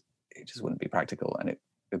instruments, it just wouldn't be practical, and it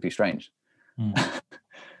would be strange.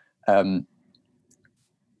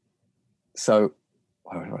 So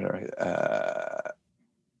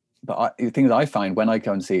but the thing that I find when I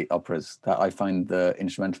go and see operas, that I find the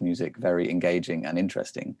instrumental music very engaging and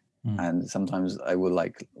interesting. And sometimes I will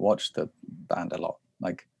like watch the band a lot.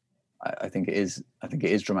 Like I think it is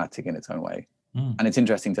dramatic in its own way. And it's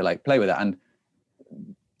interesting to like play with it. And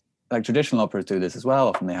like traditional operas do this as well.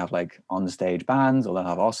 Often they have like on stage bands, or they'll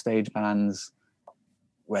have off stage bands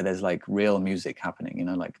where there's like real music happening,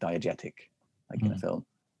 like diegetic, like in a film.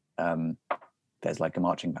 There's like a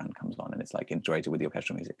marching band comes on and it's like integrated with the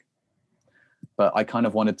orchestral music. But I kind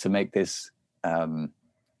of wanted to make this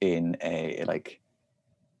in a like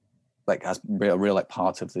as a real like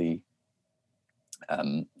part of the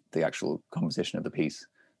actual composition of the piece.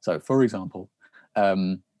 So for example,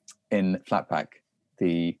 in Flatback,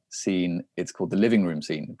 the scene, it's called the living room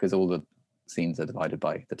scene, because all the scenes are divided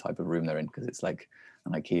by the type of room they're in, because it's like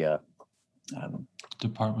an IKEA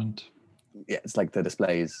department. Yeah, it's like the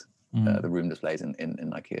displays, the room displays in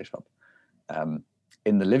an IKEA shop.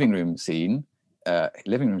 In the living room scene,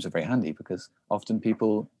 living rooms are very handy because often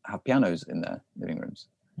people have pianos in their living rooms.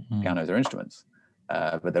 Pianos are instruments,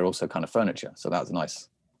 but they're also kind of furniture. So that's a nice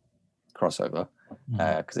crossover,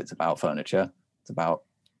 because it's about furniture, it's about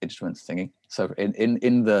instruments singing. So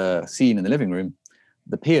in the scene in the living room,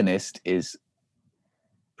 the pianist is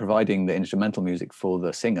providing the instrumental music for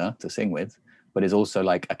the singer to sing with, but is also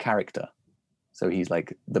like a character. So he's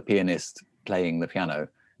like the pianist playing the piano.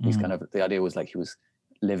 He's kind of, the idea was like he was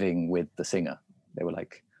living with the singer. They were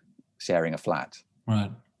like sharing a flat.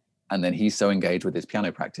 Right. And then he's so engaged with his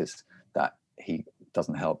piano practice that he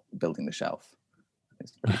doesn't help building the shelf.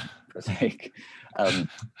 It's pretty prosaic.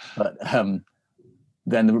 But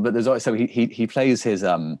there's always, so he plays his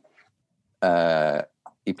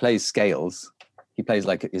he plays scales. He plays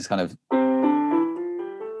like his kind of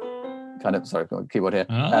sorry, keyboard here.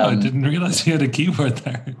 I didn't realize he had a keyboard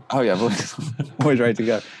there. Oh yeah, always ready to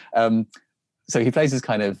go. So he plays his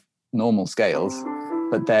kind of normal scales,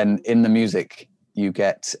 but then in the music you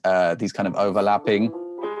get these kind of overlapping.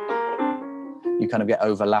 You kind of get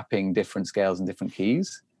overlapping different scales and different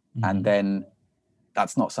keys, and then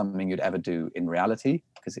that's not something you'd ever do in reality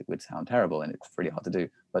because it would sound terrible and it's really hard to do.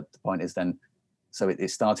 But the point is then, so it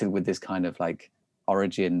started with this kind of like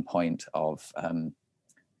origin point of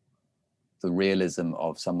the realism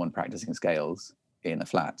of someone practicing scales in a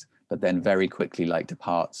flat, but then very quickly like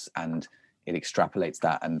departs and it extrapolates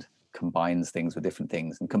that and combines things with different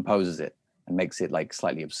things and composes it and makes it like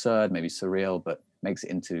slightly absurd, maybe surreal, but makes it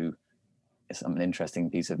into an interesting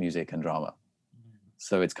piece of music and drama.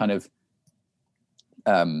 So it's kind of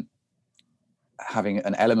having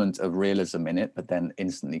an element of realism in it, but then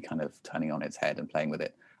instantly kind of turning on its head and playing with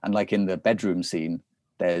it. And like in the bedroom scene,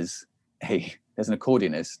 there's an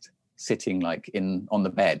accordionist sitting like on the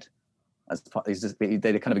bed as part,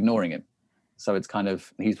 they're kind of ignoring him. So it's kind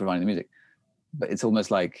of, he's providing the music, but it's almost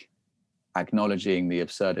like acknowledging the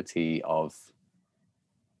absurdity of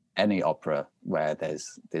any opera where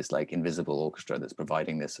there's this like invisible orchestra that's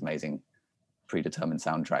providing this amazing predetermined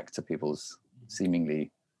soundtrack to people's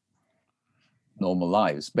seemingly normal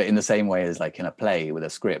lives. But in the same way as like in a play with a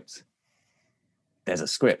script, there's a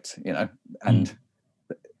script, and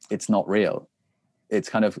it's not real. It's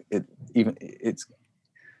kind of, it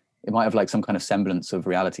might have like some kind of semblance of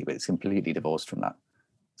reality, but it's completely divorced from that.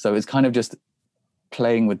 So it's kind of just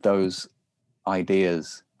playing with those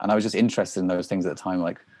ideas. And I was just interested in those things at the time.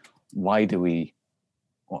 Like, why do we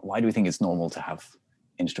think it's normal to have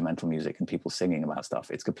instrumental music and people singing about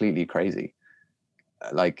stuff? It's completely crazy.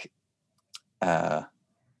 It's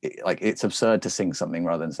absurd to sing something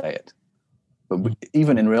rather than say it. But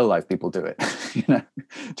even in real life, people do it,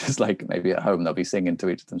 just like maybe at home, they'll be singing to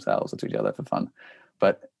each themselves or to each other for fun.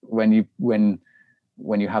 But when you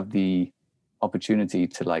have the opportunity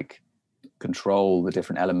to like control the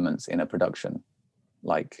different elements in a production,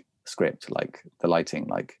 like script, like the lighting,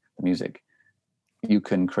 like the music, you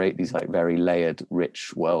can create these like very layered,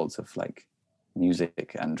 rich worlds of like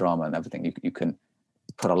music and drama and everything. You can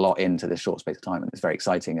put a lot into this short space of time, and it's very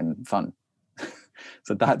exciting and fun.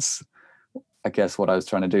 So that's, I guess, what I was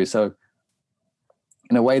trying to do. So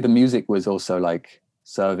in a way, the music was also like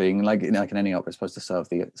serving, like in any opera, it's supposed to serve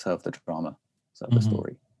the drama, serve the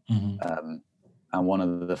story. And one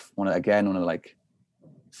of the like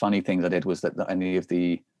funny things I did was that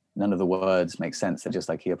none of the words make sense. They're just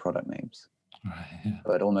like here product names. Right, yeah.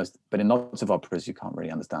 But in lots of operas, you can't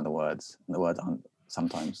really understand the words, and the words aren't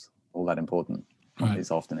sometimes all that important. Right.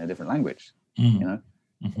 It's often in a different language. You know,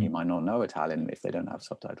 you might not know Italian if they don't have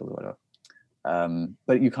subtitles or whatever.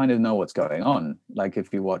 But you kind of know what's going on. Like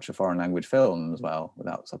if you watch a foreign language film as well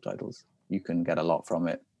without subtitles, you can get a lot from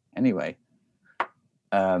it anyway.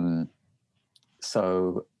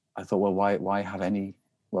 So I thought, well, why have any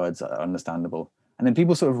words that are understandable? And then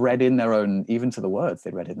people sort of read in their own, even to the words,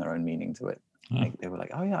 they read in their own meaning to it. Like they were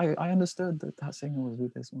like, oh yeah, I understood that singer was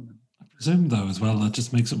with this woman. I presume though as well that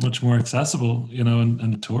just makes it much more accessible, you know,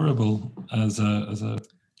 and tourable as a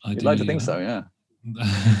idea. You'd like to think so, yeah.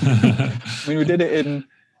 I mean, we did it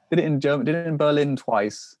in Germany, did it in Berlin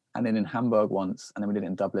twice, and then in Hamburg once, and then we did it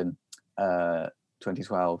in Dublin,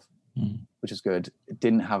 2012, which is good. It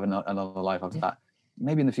didn't have another life after that.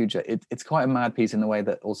 Maybe in the future. It's quite a mad piece in the way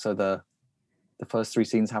that also the first three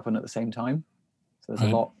scenes happen at the same time. So there's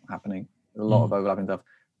a lot happening. There's a lot of overlapping stuff,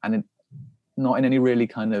 and not in any really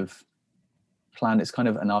kind of plan. It's kind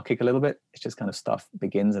of anarchic a little bit. It's just kind of stuff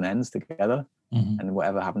begins and ends together, and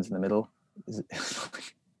whatever happens in the middle is so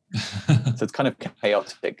it's kind of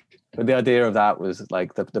chaotic. But the idea of that was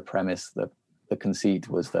like the premise, the conceit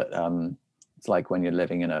was that it's like when you're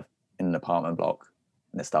living in an apartment block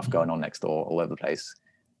and there's stuff going on next door all over the place.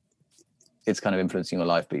 It's kind of influencing your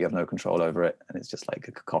life, but you have no control over it, and it's just like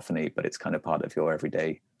a cacophony, but it's kind of part of your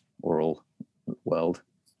everyday oral world.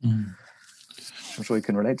 I'm sure you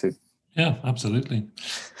can relate to. Yeah, absolutely.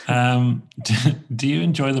 Do you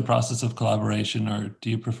enjoy the process of collaboration, or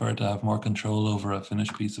do you prefer to have more control over a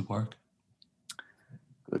finished piece of work?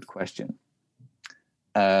 Good question.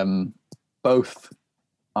 Both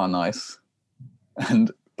are nice,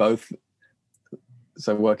 and both.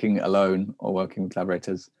 So working alone or working with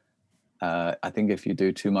collaborators, I think if you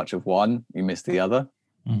do too much of one, you miss the other.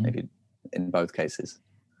 Maybe in both cases.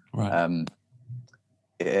 Right.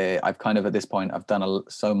 I've kind of at this point I've done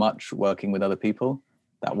so much working with other people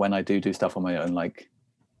that when I do stuff on my own, like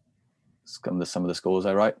some of the scores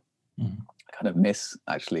I write, I kind of miss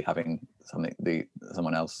actually having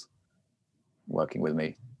someone else working with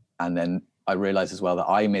me. And then I realize as well that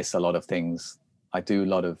I miss a lot of things. I do a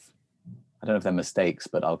lot of, I don't know if they're mistakes,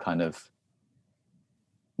 but I'll kind of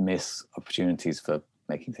miss opportunities for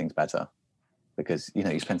making things better. Because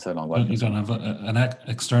you spend so long working. You don't have an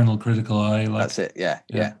external critical eye. Like, that's it.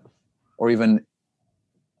 Yeah. Or even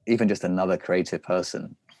just another creative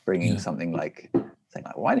person bringing something like saying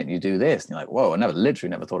like, "Why didn't you do this?" And you're like, "Whoa, I literally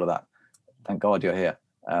never thought of that. Thank God you're here."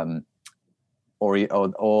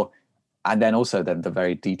 Or and then also the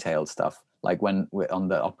very detailed stuff, like when we're on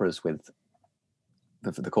the operas with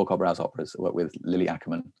the Cork Opera House operas, I work with Lily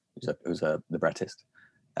Ackerman, who's a librettist.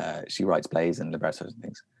 She writes plays and librettos and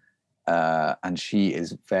things. And she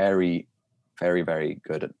is very, very, very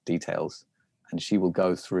good at details. And she will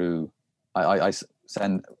go through. I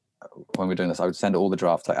send, when we're doing this, I would send all the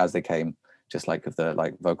drafts as they came, just like of the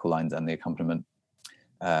like vocal lines and the accompaniment,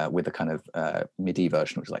 with a kind of MIDI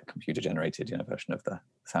version, which is like computer generated, version of the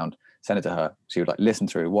sound. Send it to her. She would like listen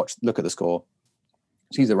through, look at the score.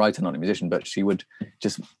 She's a writer, not a musician, but she would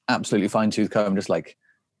just absolutely fine tooth comb, just like,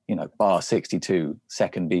 bar 62,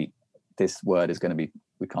 second beat. This word is going to be.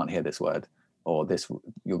 We can't hear this word, or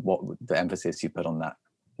what the emphasis you put on that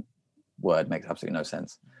word makes absolutely no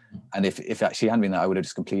sense. And if she hadn't been there, I would have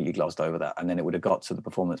just completely glossed over that, and then it would have got to the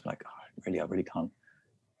performance like, I really can't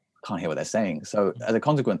hear what they're saying. So as a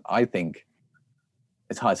consequence, I think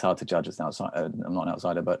it's hard to judge as an outsider. I'm not an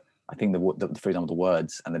outsider, but I think for example, the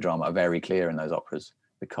words and the drama are very clear in those operas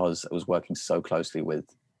because I was working so closely with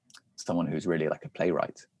someone who's really like a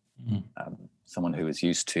playwright, someone who is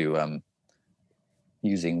used to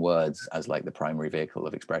using words as like the primary vehicle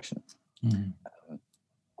of expression.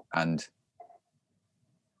 And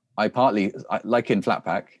I like in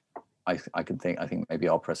Flatpack, I think maybe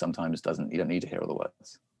opera sometimes you don't need to hear all the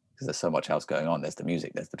words because there's so much else going on. There's the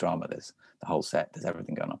music, there's the drama, there's the whole set, there's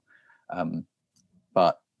everything going on.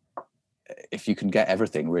 But if you can get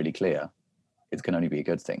everything really clear, it can only be a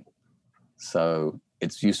good thing. So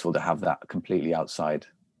it's useful to have that completely outside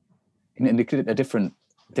in a different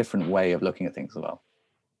different way of looking at things as well.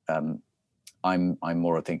 I'm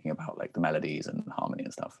more thinking about like the melodies and harmony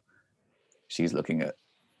and stuff. She's looking at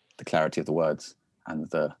the clarity of the words and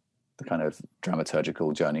the kind of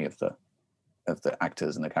dramaturgical journey of the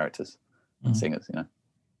actors and the characters and singers, you know,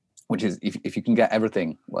 which is if you can get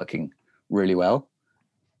everything working really well,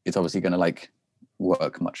 it's obviously going to like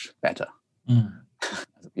work much better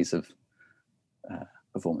as a piece of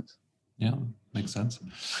performance. Yeah, makes sense.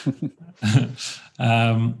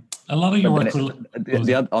 A lot of your work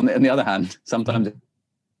on the other hand, sometimes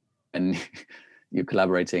when you're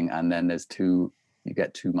collaborating and then you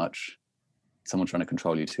get too much, someone trying to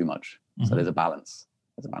control you too much. So there's a balance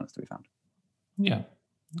to be found. Yeah.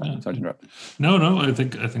 Sorry to interrupt. No, I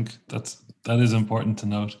think that is important to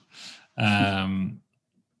note.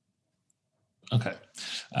 Okay.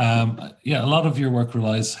 A lot of your work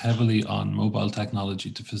relies heavily on mobile technology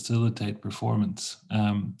to facilitate performance.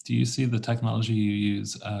 Do you see the technology you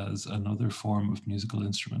use as another form of musical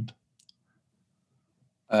instrument?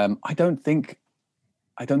 I don't think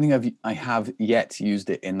I have yet used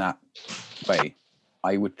it in that way.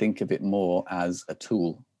 I would think of it more as a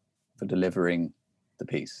tool for delivering the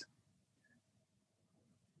piece.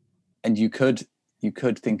 And you could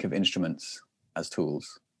think of instruments as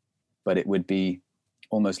tools, but it would be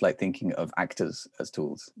almost like thinking of actors as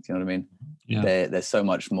tools. Do you know what I mean? Yeah. There's so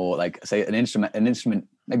much more, like say an instrument,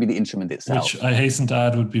 maybe the instrument itself. Which I hasten to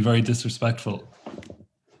add would be very disrespectful.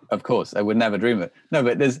 Of course, I would never dream of it. No,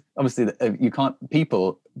 but there's obviously,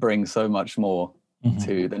 people bring so much more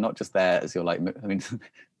to, they're not just there as you're like, I mean,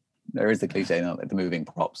 there is the cliche, you know, like the moving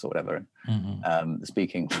props or whatever, the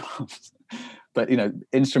speaking props. But, you know,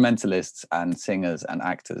 instrumentalists and singers and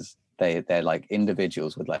actors, they're like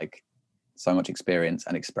individuals with like so much experience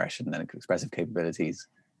and expression and expressive capabilities.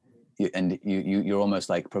 You're almost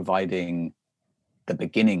like providing the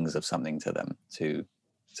beginnings of something to them to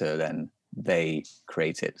then they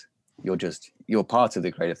create it. You're part of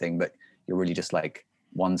the creative thing, but you're really just like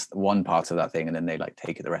one part of that thing, and then they like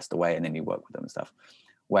take it the rest away, and then you work with them and stuff.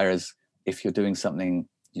 Whereas if you're doing something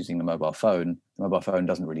using the mobile phone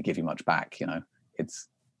doesn't really give you much back. You know, it's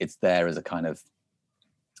there as a kind of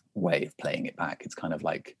way of playing it back. It's kind of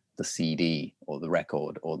like the CD or the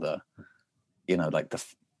record or the, you know, like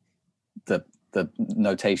the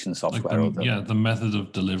notation software, like the method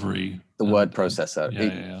of delivery, the word processor.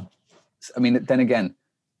 Yeah. I mean, then again,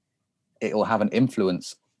 it will have an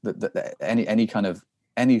influence that any kind of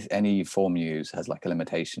any form you use has like a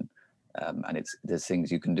limitation, and there's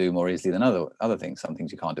things you can do more easily than other things. Some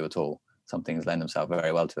things you can't do at all. Some things lend themselves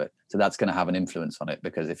very well to it. So that's going to have an influence on it,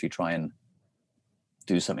 because if you try and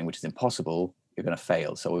do something which is impossible, you're going to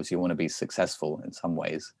fail. So obviously you want to be successful in some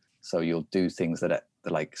ways. So you'll do things that are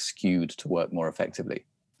like skewed to work more effectively.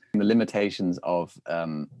 The limitations of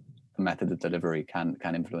the method of delivery can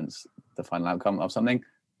influence the final outcome of something,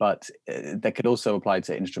 but that could also apply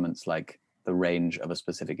to instruments. Like the range of a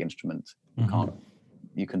specific instrument,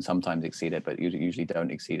 you can sometimes exceed it, but you usually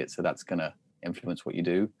don't exceed it. So that's going to influence what you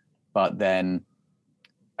do. But then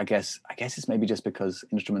I guess it's maybe just because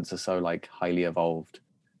instruments are so like highly evolved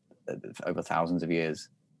over thousands of years,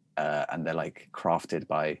 and they're like crafted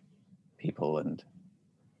by people, and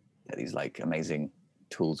they're these like amazing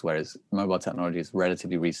tools, whereas mobile technology is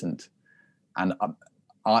relatively recent. And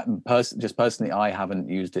personally, I haven't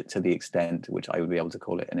used it to the extent which I would be able to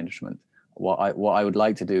call it an instrument. What I would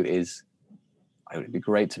like to do is, it would be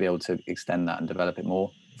great to be able to extend that and develop it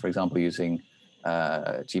more. For example, using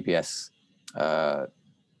GPS,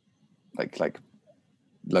 like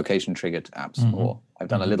location triggered apps. Or I've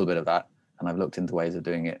done a little bit of that, and I've looked into ways of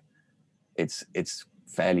doing it. It's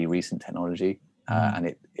fairly recent technology, and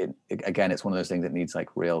it again, it's one of those things that needs like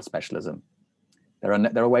real specialism. There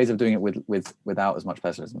are ways of doing it without as much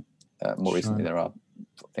specialism. More recently, there are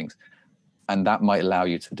things, and that might allow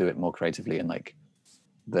you to do it more creatively, and like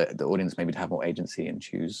the audience maybe to have more agency and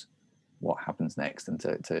choose what happens next, and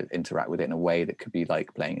to interact with it in a way that could be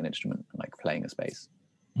like playing an instrument and like playing a space.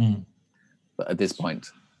 But at this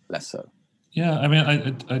point, less so. Yeah, I mean,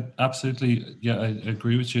 I absolutely, I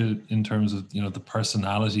agree with you in terms of, you know, the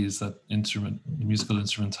personalities that musical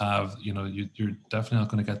instruments have. You know, you're definitely not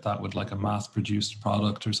going to get that with like a mass-produced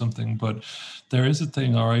product or something. But there is a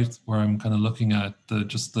thing, all right, where I'm kind of looking at the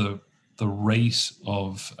rate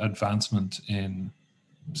of advancement in,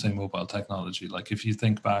 say, mobile technology. Like if you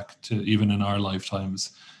think back to even in our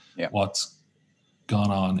lifetimes, what's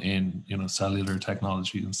gone on in, you know, cellular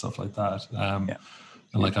technology and stuff like that.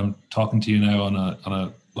 And like I'm talking to you now on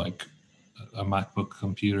a like a MacBook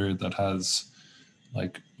computer that has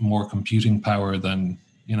like more computing power than,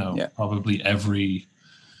 you know, probably every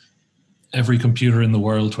every computer in the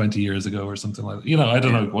world 20 years ago or something like that. You know, I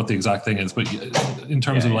don't know what the exact thing is, but in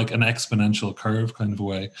terms of like an exponential curve kind of a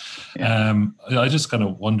way. I just kind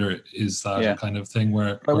of wonder, is that a kind of thing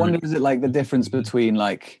where I wonder, is it like the difference between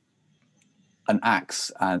like an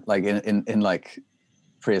axe and like in like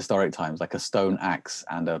prehistoric times, like a stone axe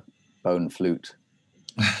and a bone flute?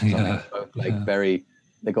 Both very,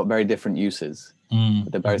 they got very different uses.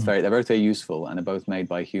 But they're both very useful, and they're both made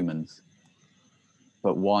by humans.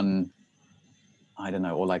 But one, I don't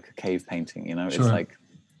know, or like a cave painting, you know, it's like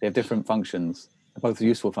they have different functions, both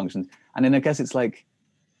useful functions. And then I guess it's like,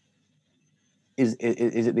 is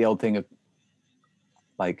it the old thing of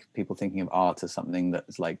like people thinking of art as something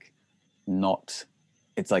that's like not,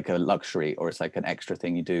 it's like a luxury or it's like an extra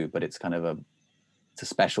thing you do, but it's kind of it's a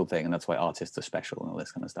special thing, and that's why artists are special and all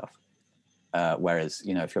this kind of stuff. Whereas,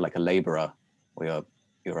 you know, if you're like a laborer, or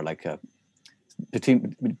you're like a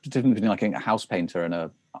between like a house painter and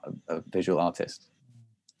a visual artist,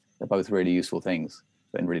 they're both really useful things,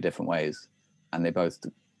 but in really different ways, and they both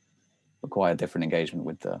require different engagement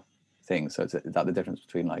with the thing. So is that the difference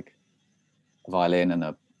between like a violin and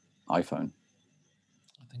an iPhone?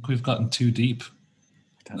 I think we've gotten too deep.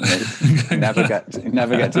 Never get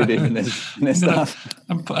too deep in this stuff.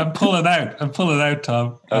 I'm pulling out,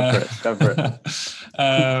 Tom. Go for it.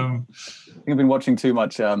 I think I've been watching too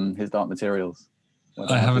much His Dark Materials.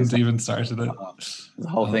 I haven't even started it. There's a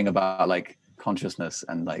whole thing about like consciousness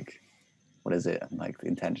and like, what is it, and like the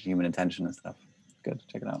intention, human intention and stuff. Good,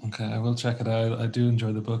 check it out. Okay, I will check it out. I do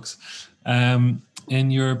enjoy the books.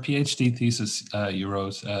 In your PhD thesis, you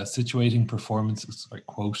wrote, situating performances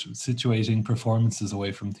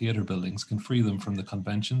away from theatre buildings can free them from the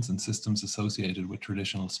conventions and systems associated with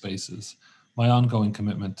traditional spaces. My ongoing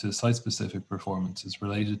commitment to site-specific performance is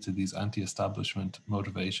related to these anti-establishment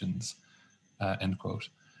motivations, end quote.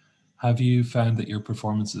 Have you found that your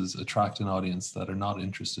performances attract an audience that are not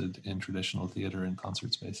interested in traditional theatre and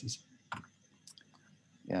concert spaces?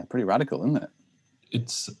 Yeah, pretty radical, isn't it?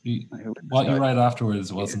 It's what you write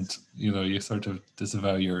afterwards wasn't, you know, you sort of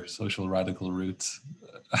disavow your social radical roots.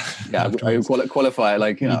 Yeah, I qualify,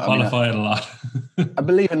 like, you know, qualify it a lot. I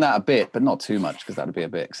believe in that a bit, but not too much, because that would be a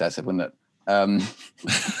bit excessive, wouldn't it?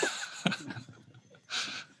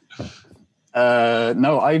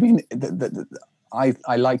 No, I mean,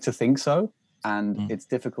 I like to think so, and it's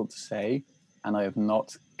difficult to say, and I have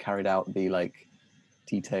not carried out the like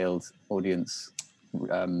detailed audience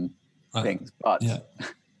things, but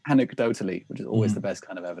anecdotally, which is always the best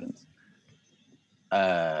kind of evidence,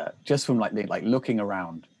 just from like looking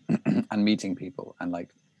around and meeting people, and like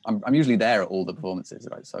I'm usually there at all the performances,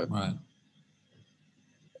 right? So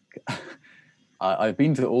I've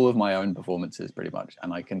been to all of my own performances pretty much,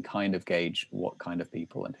 and I can kind of gauge what kind of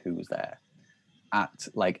people and who's there. At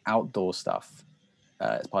like outdoor stuff,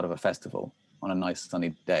 as part of a festival on a nice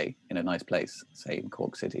sunny day in a nice place, say in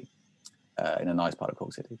Cork City, in a nice part of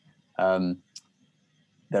Cork City,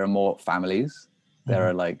 there are more families, there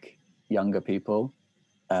are like younger people,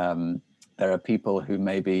 there are people who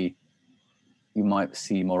maybe you might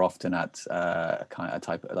see more often at a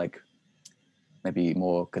type of like maybe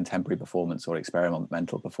more contemporary performance or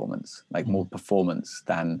experimental performance, like more performance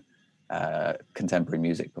than contemporary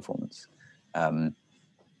music performance. And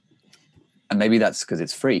maybe that's because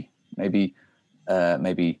it's free, but maybe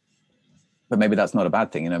that's not a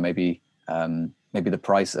bad thing, you know. Maybe the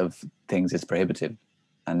price of things is prohibitive,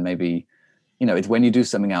 and maybe, you know, it's when you do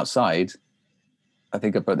something outside. I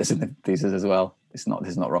think I put this in the thesis as well. This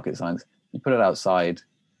is not rocket science. You put it outside,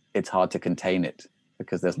 it's hard to contain it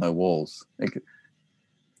because there's no walls.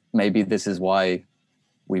 Maybe this is why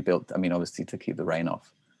we built, I mean, obviously to keep the rain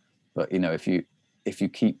off, but you know, if you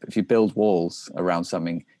build walls around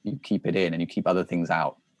something, you keep it in and you keep other things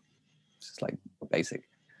out. It's just like basic.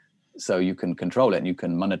 So you can control it and you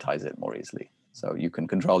can monetize it more easily. So you can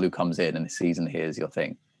control who comes in and sees and hears your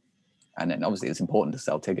thing. And then obviously it's important to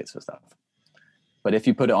sell tickets for stuff. But if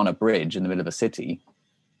you put it on a bridge in the middle of a city,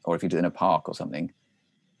 or if you do it in a park or something,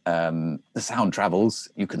 the sound travels,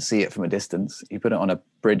 you can see it from a distance. You put it on a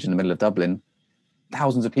bridge in the middle of Dublin,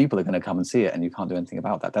 thousands of people are going to come and see it, and you can't do anything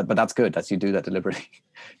about that. But that's good. You do that deliberately.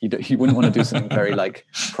 You wouldn't want to do something very like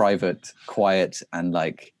private, quiet, and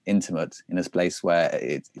like intimate in a place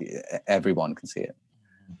where everyone can see it.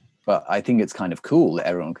 But I think it's kind of cool that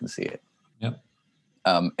everyone can see it. Yep.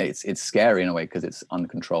 It's scary in a way because it's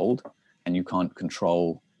uncontrolled, and you can't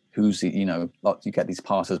control who's, you know. You get these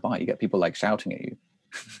passers-by. You get people like shouting at you.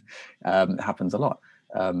 It happens a lot.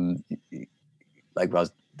 Like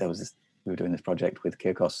there was this. We were doing this project with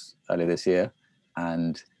Kirkos earlier this year,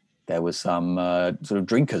 and there was some sort of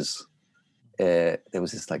drinkers. There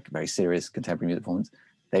was this like very serious contemporary music performance.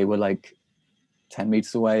 They were like 10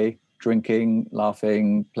 meters away, drinking,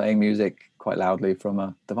 laughing, playing music quite loudly from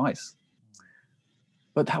a device.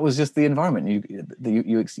 But that was just the environment.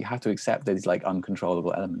 You have to accept these like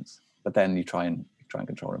uncontrollable elements, but then you try and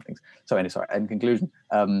control things. So anyway, sorry. In conclusion,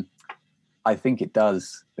 I think it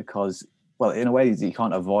does because, well, in a way, you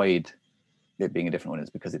can't avoid it being a different audience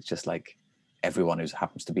because it's just like everyone who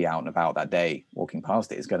happens to be out and about that day walking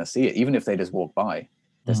past it is going to see it, even if they just walk by.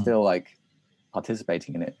 They're still like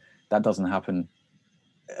participating in it. That doesn't happen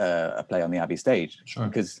a play on the Abbey stage, sure,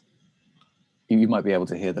 because you might be able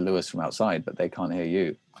to hear the Lewis from outside, but they can't hear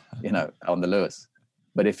you, on the Lewis.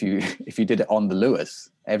 But if you did it on the Lewis,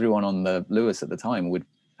 everyone on the Lewis at the time would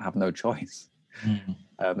have no choice.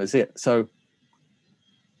 That's it. So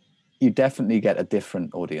you definitely get a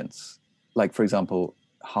different audience. Like, for example,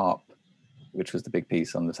 Harp, which was the big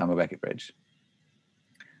piece on the Samuel Beckett Bridge.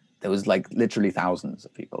 There was like literally thousands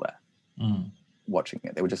of people there watching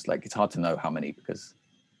it. They were just like, it's hard to know how many because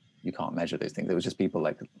you can't measure those things. There was just people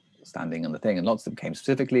like standing on the thing, and lots of them came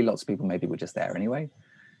specifically. Lots of people maybe were just there anyway.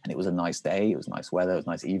 And it was a nice day. It was nice weather. It was a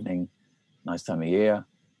nice evening, nice time of year.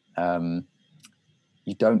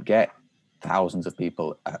 You don't get thousands of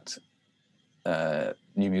people at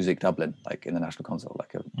New Music Dublin, like in the National Console,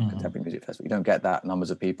 like a contemporary music festival. You don't get that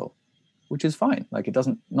numbers of people, which is fine. Like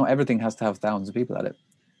not everything has to have thousands of people at it.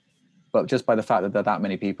 But just by the fact that there are that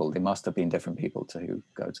many people, there must have been different people to who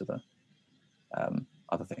go to the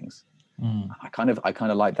other things. I kind of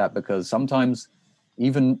like that because sometimes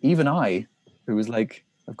even I, who was like,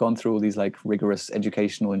 I've gone through all these like rigorous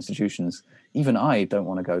educational institutions, even I don't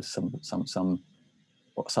want to go to some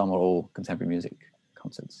or all contemporary music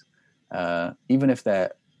concerts. Even if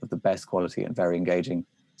they're of the best quality and very engaging,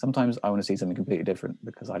 sometimes I want to see something completely different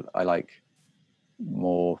because I like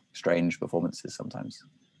more strange performances sometimes,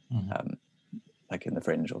 like in the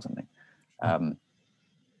Fringe or something.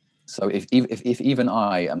 So if even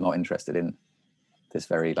I am not interested in this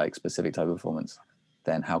very like specific type of performance,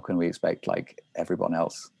 then how can we expect like everyone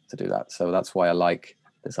else to do that? So that's why I like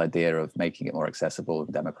this idea of making it more accessible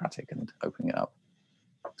and democratic and opening it up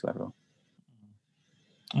to everyone.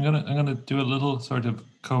 I'm gonna do a little sort of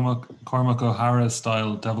Cormac O'Hara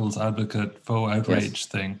style devil's advocate faux outrage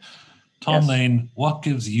thing. Tom Lane, what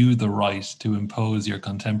gives you the right to impose your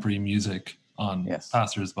contemporary music on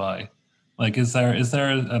passers-by? Like, is there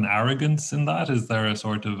an arrogance in that? Is there a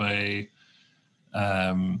sort of a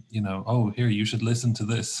oh, here, you should listen to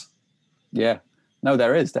this? Yeah, no,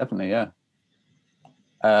 there is definitely, yeah.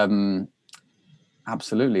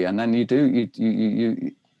 Absolutely. And then you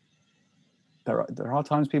there are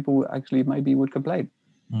times people actually maybe would complain.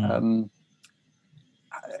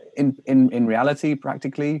 In reality,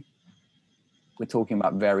 practically, we're talking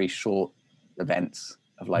about very short events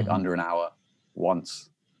of like under an hour once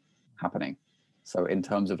happening. So in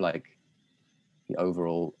terms of like the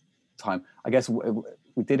overall time, I guess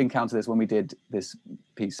we did encounter this when we did this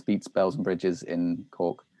piece, Beats, Bells and Bridges in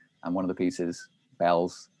Cork. And one of the pieces,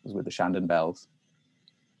 Bells, was with the Shandon Bells.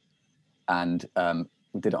 And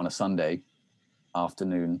we did it on a Sunday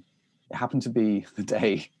afternoon. It happened to be the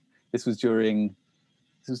day, this was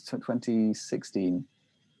 2016.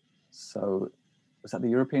 So was that the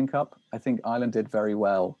European Cup? I think Ireland did very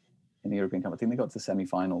well in the European Cup. I think they got to the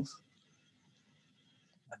semi-finals.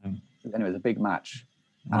 Anyway, it was a big match.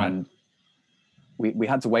 Right. And we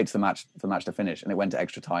had to wait for the match to finish, and it went to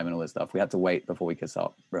extra time and all this stuff. We had to wait before we could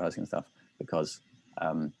start rehearsing and stuff because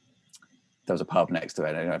there was a pub next to it,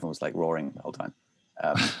 and everyone was like roaring the whole time.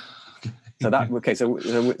 So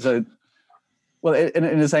well,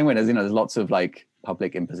 in the same way, as there's lots of like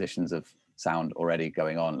public impositions of sound already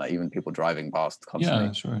going on, like even people driving past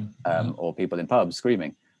constantly, or people in pubs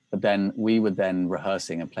screaming. But then we were then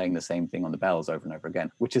rehearsing and playing the same thing on the bells over and over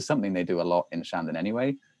again, which is something they do a lot in Shandon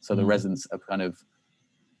anyway. So the residents are kind of,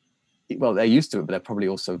 well, they're used to it, but they're probably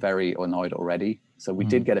also very annoyed already. So we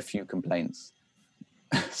did get a few complaints.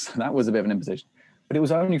 So that was a bit of an imposition, but it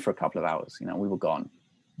was only for a couple of hours. We were gone.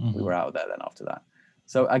 We were out of there then after that.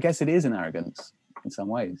 So I guess it is an arrogance in some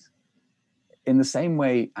ways. In the same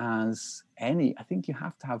way as I think you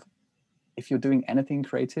have to have, if you're doing anything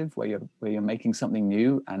creative where you're making something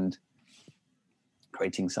new and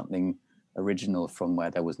creating something original from where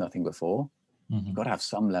there was nothing before, you've got to have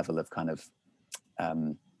some level of kind of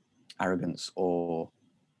arrogance, or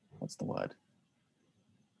what's the word?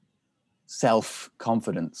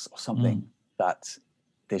 Self-confidence or something that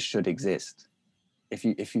this should exist. If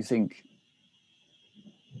you think,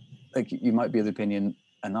 like, you might be of the opinion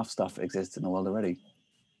enough stuff exists in the world already,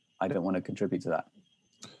 I don't want to contribute to that.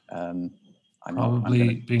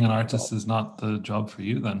 Being an artist is not the job for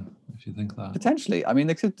you then, if you think that. Potentially. I mean,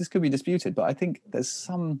 this could be disputed, but I think there's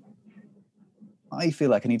some I feel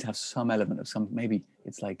like I need to have some element of some, maybe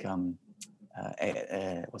it's like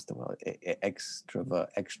what's the word,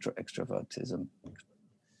 extrovertism,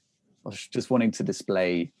 or just wanting to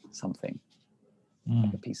display something,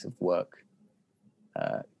 like a piece of work.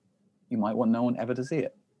 You might want no one ever to see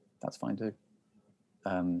it. That's fine too.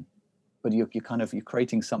 But you're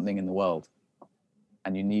creating something in the world,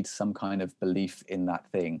 and you need some kind of belief in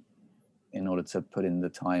that thing in order to put in the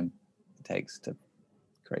time it takes to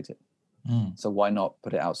create it. So why not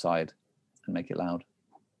put it outside and make it loud?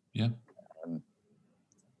 Yeah.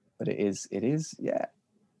 But it is, yeah.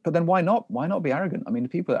 But then why not be arrogant? I mean,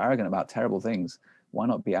 people are arrogant about terrible things. Why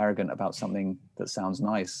not be arrogant about something that sounds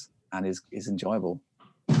nice and is enjoyable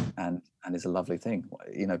and is a lovely thing?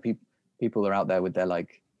 You know, people are out there with their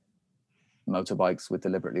like motorbikes with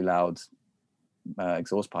deliberately loud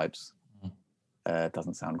exhaust pipes. It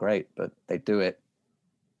doesn't sound great, but they do it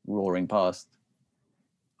roaring past.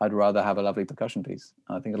 I'd rather have a lovely percussion piece.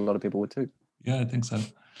 I think a lot of people would too. Yeah, I think so.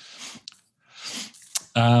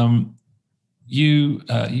 You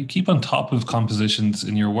keep on top of compositions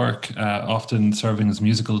in your work, often serving as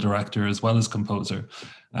musical director as well as composer.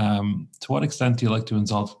 To what extent do you like to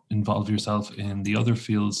involve yourself in the other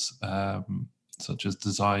fields, such as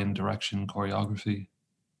design, direction, choreography?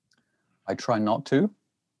 I try not to,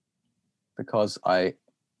 because I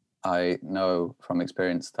know from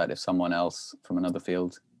experience that if someone else from another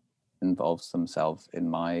field involves themselves in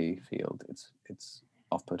my field, it's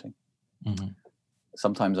off-putting. Mm-hmm.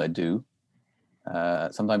 Sometimes I do.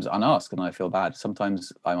 Sometimes unasked and I feel bad.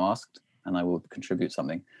 Sometimes I'm asked and I will contribute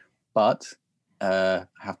something, but I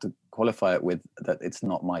have to qualify it with that it's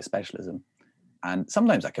not my specialism. And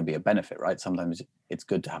sometimes that can be a benefit, right? Sometimes it's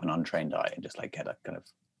good to have an untrained eye and just like get a kind of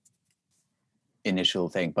initial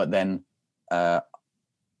thing. But then I'm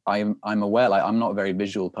aware, like I'm not a very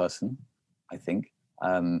visual person, I think.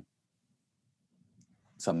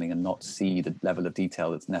 Something and not see the level of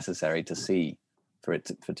detail that's necessary to see for it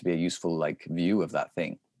to be a useful like view of that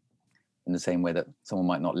thing, in the same way that someone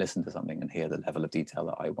might not listen to something and hear the level of detail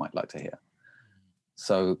that I might like to hear.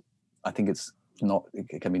 So I think it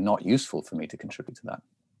can be not useful for me to contribute to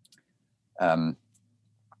that.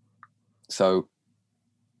 So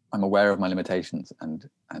I'm aware of my limitations and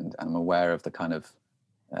I'm aware of the kind of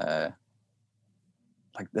like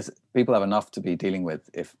this, people have enough to be dealing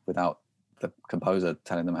with without the composer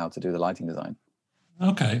telling them how to do the lighting design.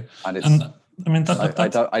 Okay. And it's, I mean, I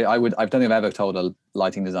don't think I've ever told a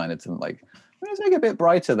lighting designer to like, let's make it a bit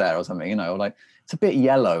brighter there or something, you know, or like it's a bit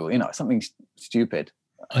yellow, you know, something stupid.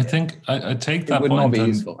 I think I take that it would point not be and,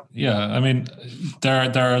 useful. Yeah, I mean,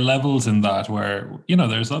 there are levels in that where, you know,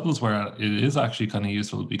 there's levels where it is actually kind of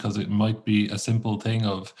useful, because it might be a simple thing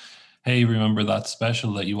of, hey, remember that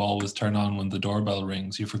special that you always turn on when the doorbell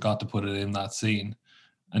rings? You forgot to put it in that scene.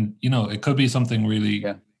 And, you know, it could be something really,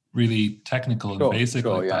 really technical and basic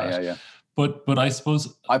like that. Yeah. But I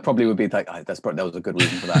suppose I probably would be like, that was a good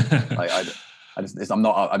reason for that. Like, I'm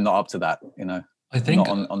not up to that, you know. I think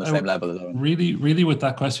I'm not on the same level as Owen. Really with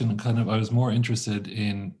that question, kind of, I was more interested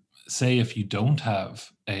in, say, if you don't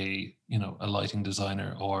have a lighting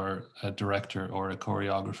designer or a director or a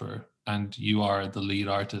choreographer, and you are the lead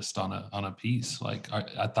artist on a piece, like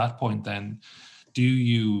at that point, then do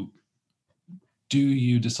you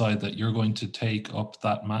decide that you're going to take up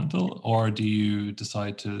that mantle, or do you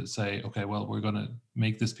decide to say, okay, well, we're going to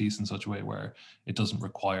make this piece in such a way where it doesn't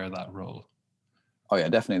require that role? Oh yeah,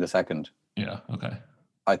 definitely the second. Yeah. Okay.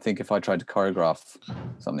 I think if I tried to choreograph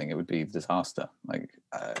something, it would be a disaster. Like,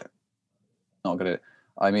 not gonna.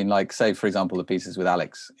 I mean, like, say for example, the pieces with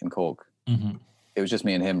Alex in Cork. Mm-hmm. It was just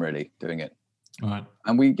me and him really doing it. Right.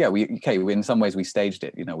 And we in some ways we staged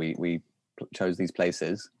it. You know, we chose these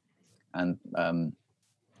places, and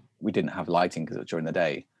we didn't have lighting because it was during the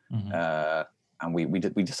day. Mm-hmm. And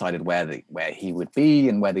we decided where he would be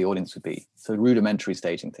and where the audience would be. So rudimentary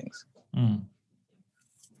staging things. Mm.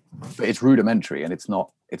 But it's rudimentary, and it's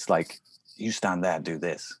like you stand there, do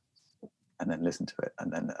this, and then listen to it,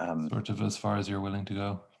 and then sort of as far as you're willing to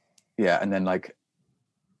go. Yeah, and then like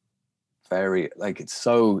very like it's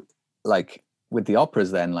so like with the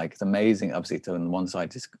operas, then like it's amazing. Obviously, so on one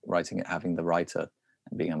side, just writing it, having the writer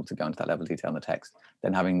and being able to go into that level of detail in the text,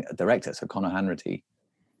 then having a director. So Conor Hanratty,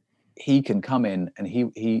 he can come in and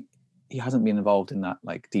he hasn't been involved in that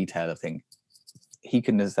like detail of thing. He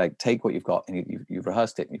can just like take what you've got and you've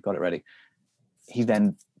rehearsed it and you've got it ready. He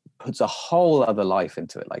then puts a whole other life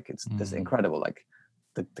into it. Like it's just incredible. Like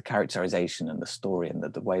the characterization and the story and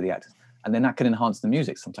the way the actors, and then that can enhance the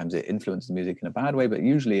music. Sometimes it influences the music in a bad way, but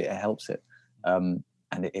usually it helps it. And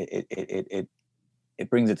it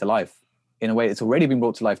brings it to life in a way. It's already been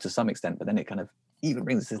brought to life to some extent, but then it kind of even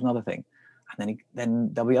brings this another thing. And then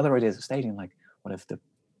there'll be other ideas of staging, like what if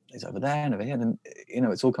it's over there and over here, and then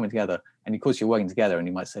it's all coming together. And of course you're working together, and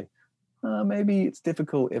you might say, maybe it's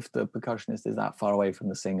difficult if the percussionist is that far away from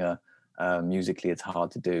the singer. Musically, it's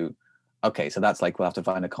hard to do. Okay, so that's like we'll have to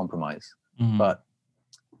find a compromise. But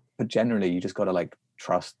generally, you just got to like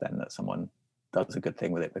trust then that someone does a good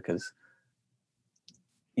thing with it, because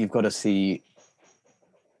you've got to see.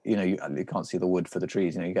 You can't see the wood for the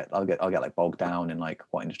trees. I'll get like bogged down in like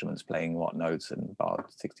what instruments playing what notes and bar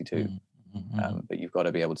 62. But you've got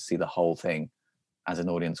to be able to see the whole thing as an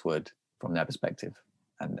audience would from their perspective,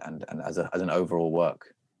 and as an overall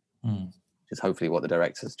work. Which is hopefully what the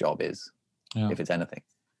director's job is, if it's anything,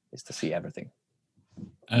 is to see everything.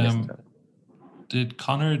 Did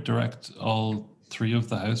Connor direct all 3 of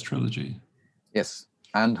the House trilogy? Yes,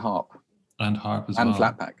 and Harp. And Harp as well.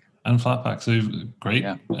 And Flatpack. So great,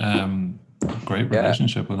 great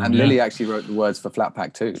relationship with him. And Lily actually wrote the words for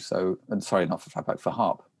Flatpack too. So, sorry, not for Flatpack, for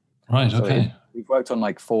Harp. Right. So okay. We've worked on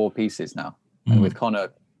like 4 pieces now, and with Connor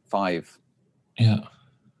 5. Yeah.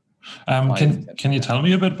 Can you tell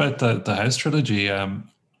me a bit about the House trilogy?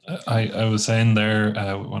 I was saying there,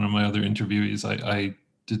 one of my other interviewees, I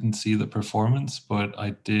didn't see the performance, but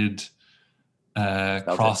I did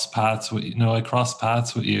cross paths with I crossed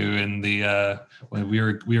paths with you in the when we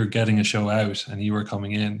were getting a show out and you were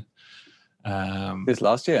coming in. This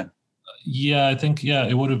last year. Yeah, I think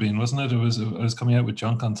it would have been, wasn't it? I was coming out with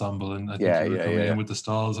Junk Ensemble, and I think you were coming in with the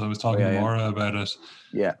Stalls. I was talking to Maura about it.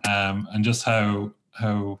 Yeah. And just how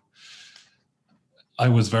I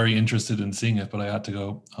was very interested in seeing it, but I had to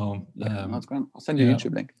go home. That's great. I'll send you a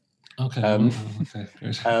YouTube link. Okay. Okay.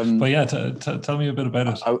 Great. But tell me a bit about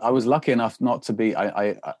it. I was lucky enough not to be.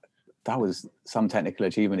 I that was some technical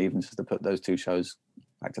achievement, even just to put those 2 shows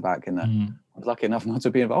back to back in there. I was lucky enough not to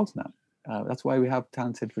be involved in that. That's why we have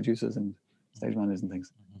talented producers and stage managers and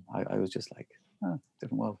things. I was just like,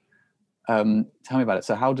 different world. Tell me about it.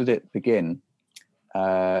 So how did it begin?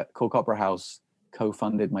 Cork Opera House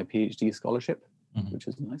co-funded my PhD scholarship, which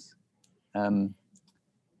was nice.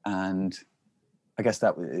 And I guess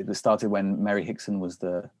that it started when Mary Hickson was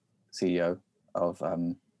the CEO of,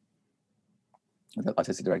 the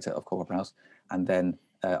artistic director of Cork Opera House. And then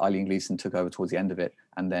Eileen Gleeson took over towards the end of it.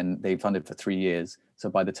 And then they funded for 3 years. So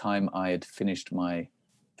by the time I had finished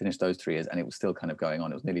those 3 years, and it was still kind of going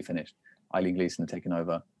on, it was nearly finished, Eileen Gleeson had taken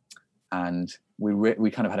over. And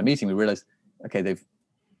we kind of had a meeting. We realized, okay,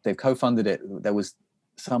 they've co-funded it. There was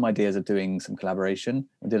some ideas of doing some collaboration.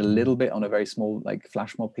 We did a little bit on a very small, like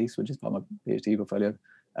flash mob piece, which is part of my PhD portfolio.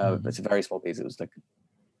 It's a very small piece. It was like,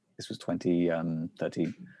 this was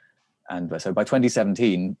 2013. And so by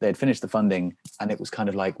 2017, they had finished the funding, and it was kind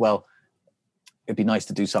of like, well, it'd be nice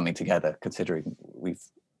to do something together, considering we've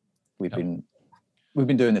been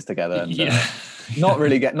doing this together, and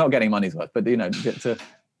not getting money's worth, but to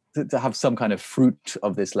have some kind of fruit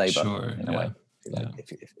of this labor in a way,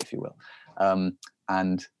 if you will.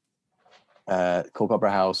 And Cork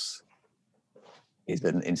Opera House is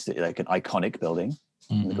like an iconic building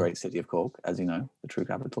in the great city of Cork, as you know, the true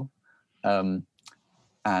capital.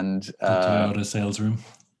 And the Toyota sales room.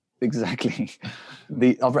 Exactly.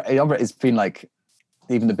 The opera has been like,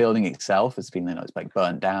 even the building itself has been, it's like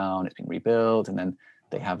burnt down, it's been rebuilt, and then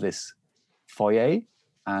they have this foyer,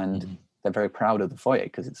 and they're very proud of the foyer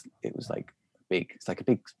because it was like big. It's like a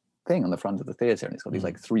big thing on the front of the theatre, and it's got these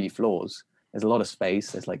like 3 floors. There's a lot of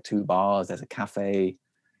space. There's like 2 bars. There's a cafe.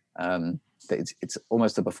 It's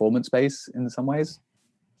almost a performance space in some ways,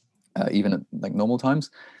 even at like normal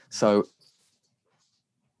times. So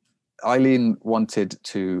Eileen wanted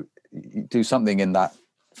to do something in that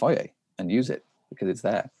foyer and use it because it's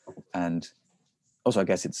there. And also, I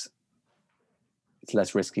guess it's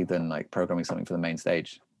less risky than like programming something for the main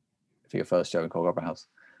stage for your first show in Cork Opera House.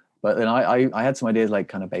 But then I had some ideas like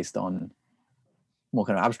kind of based on more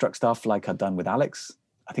kind of abstract stuff like I'd done with Alex.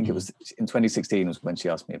 I think it was in 2016 was when she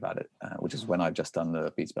asked me about it, which is when I'd just done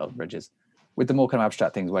the Beats, Bells, Bridges, with the more kind of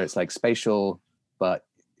abstract things where it's like spatial, but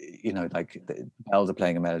like the bells are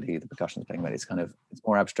playing a melody, the percussion is playing a melody. It's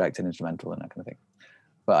more abstract and instrumental and that kind of thing.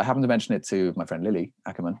 But I happened to mention it to my friend Lily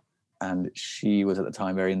Ackerman, and she was at the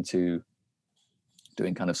time very into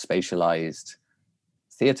doing kind of spatialized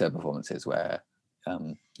theatre performances where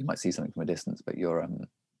you might see something from a distance, but you're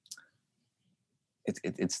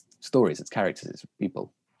it's stories, it's characters, it's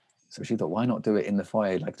people. So she thought, why not do it in the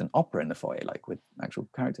foyer, like an opera in the foyer, like with actual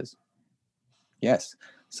characters? Yes.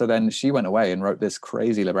 So then she went away and wrote this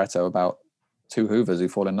crazy libretto about 2 Hoovers who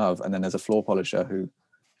fall in love, and then there's a floor polisher who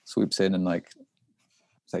swoops in and like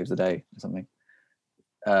saves the day or something,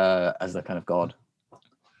 as the kind of god.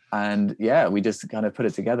 And yeah, we just kind of put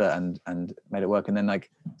it together and made it work. And then like,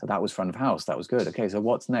 so that was front of house. That was good. Okay, so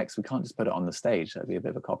what's next? We can't just put it on the stage. That'd be a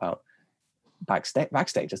bit of a cop out. Backstage.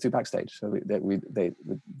 Let's do backstage. So they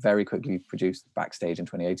very quickly produced backstage in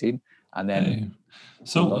 2018, and then. Okay.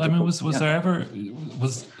 So I mean, was there ever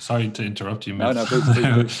sorry to interrupt you, no,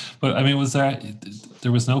 please. But I mean, was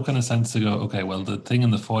there was no kind of sense to go, okay, well, the thing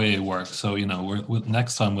in the foyer works, so you know,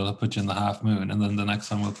 next time we'll put you in the Half Moon, and then the next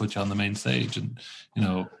time we'll put you on the main stage, and you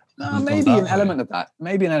know. Maybe an element of that.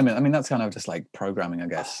 Maybe an element. I mean, that's kind of just like programming, I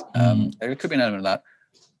guess. It could be an element of that.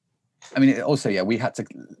 I mean, also, yeah, you had to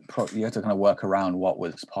kind of work around what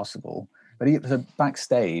was possible. But so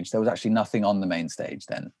backstage, there was actually nothing on the main stage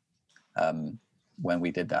then when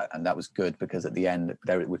we did that. And that was good because at the end,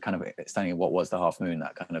 we're kind of standing in what was the Half Moon,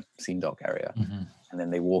 that kind of scene dock area. Mm-hmm. And then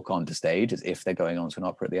they walk onto stage as if they're going on to an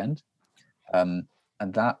opera at the end. And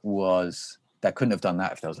that couldn't have done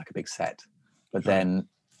that if there was like a big set. But then,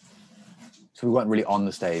 so we weren't really on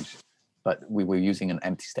the stage, but we were using an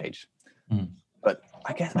empty stage. Mm. But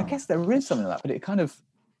I guess there is something like that, but it kind of,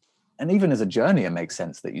 and even as a journey, it makes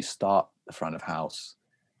sense that you start the front of house,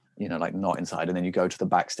 you know, like not inside, and then you go to the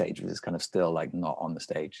backstage, which is kind of still like not on the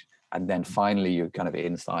stage. And then finally you're kind of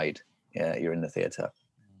inside, you're in the theater,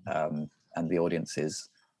 and the audience is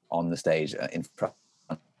on the stage, in front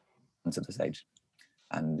of the stage,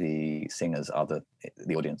 and the singers are the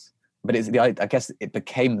audience. But I guess it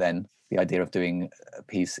became then the idea of doing a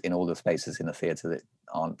piece in all the spaces in the theater that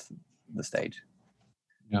aren't the stage.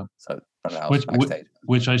 Yeah. So front of house, backstage.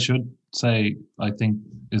 Which I should say, I think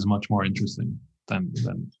is much more interesting than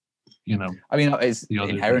you know. I mean, it's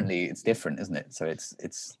inherently it's different, isn't it? So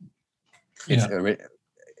it's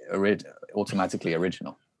automatically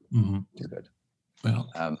original, which is good.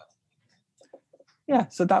 Yeah. Yeah.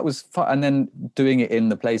 So that was fun, and then doing it in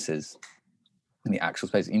the places, in the actual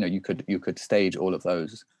space. You know, you could stage all of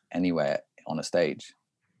those anywhere on a stage.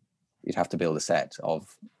 You'd have to build a set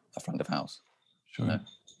of a front of house. Sure. You know?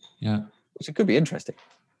 Yeah. Which it could be interesting.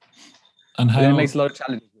 And it makes a lot of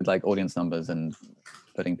challenges with like audience numbers and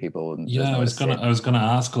putting people. And I was gonna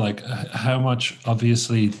ask, like, how much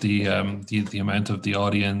obviously the amount of the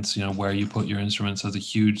audience, you know, where you put your instruments has a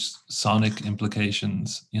huge sonic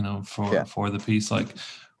implications, you know, for the piece. Like,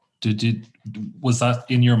 was that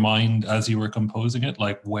in your mind as you were composing it,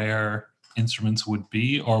 like where instruments would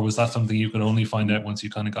be, or was that something you could only find out once you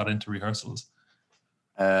kind of got into rehearsals?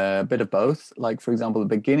 A bit of both. Like, for example, the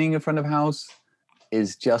beginning of front of house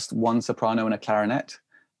is just one soprano and a clarinet,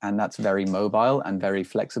 and that's very mobile and very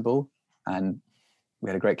flexible. And we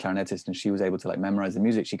had a great clarinetist, and she was able to like memorize the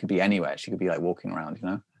music. She could be anywhere. She could be like walking around, you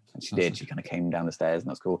know, and she did. She kind of came down the stairs, and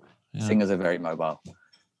that's cool. Yeah. Singers are very mobile.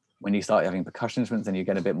 When you start having percussion instruments, then you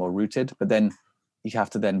get a bit more rooted, but then you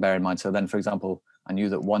have to then bear in mind. So then, for example, I knew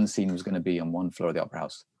that one scene was going to be on one floor of the opera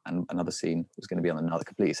house, and another scene was going to be on another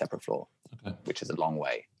completely separate floor, which is a long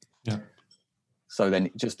way. Yeah. So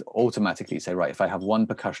then just automatically say, right, if I have one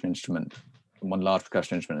percussion instrument, one large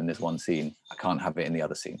percussion instrument in this one scene, I can't have it in the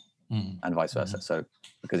other scene, and vice versa. So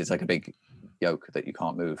because it's like a big yoke that you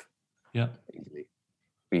can't move easily.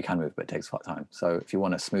 But you can move, but it takes time. So if you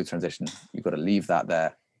want a smooth transition, you've got to leave that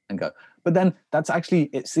there and go. But then that's actually,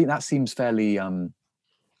 that seems fairly, that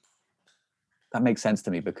makes sense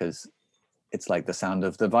to me, because it's like the sound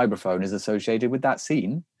of the vibraphone is associated with that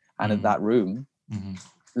scene and at that room.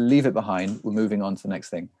 Leave it behind, we're moving on to the next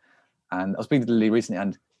thing. And I was speaking to Lily recently,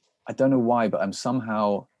 and I don't know why, but I'm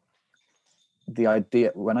somehow, the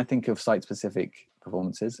idea, when I think of site-specific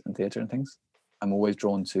performances and theatre and things, I'm always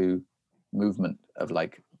drawn to movement, of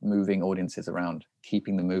like moving audiences around,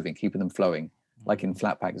 keeping them moving, keeping them flowing, like in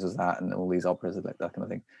Flatpaks was that, and all these operas, like that kind of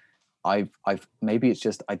thing. I've maybe it's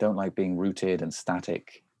just I don't like being rooted and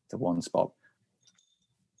static to one spot.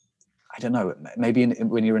 I don't know. Maybe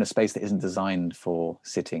when you're in a space that isn't designed for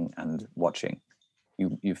sitting and watching,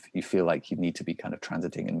 you feel like you need to be kind of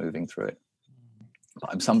transiting and moving through it.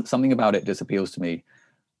 But something about it just appeals to me.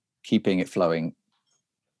 Keeping it flowing,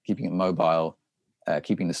 keeping it mobile,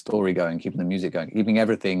 keeping the story going, keeping the music going, keeping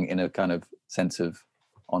everything in a kind of sense of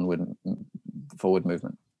forward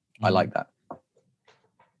movement. I like that.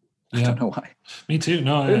 I don't know why. Me too.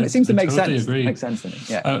 No, it seems to make totally sense. Agree. It makes sense to me.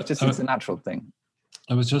 Yeah, it's a natural thing.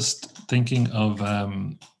 I was just thinking of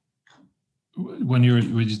when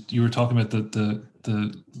you were talking about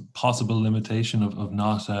the possible limitation of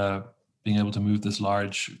not being able to move this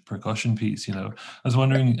large percussion piece. You know, I was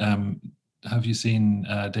wondering, have you seen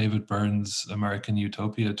David Byrne's American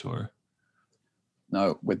Utopia tour?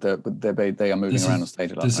 No, they are moving around on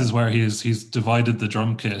stage a lot. This is where he's divided the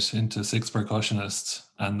drum kit into 6 percussionists,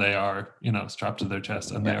 and they are, you know, strapped to their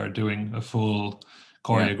chest, and they are doing a full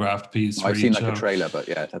choreographed piece. I've for seen each like show. a trailer, but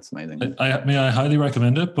yeah, that's amazing. I highly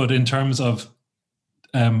recommend it. But in terms of,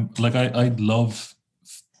 like I love,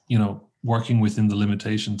 working within the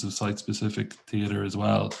limitations of site-specific theatre as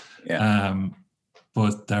well. Yeah.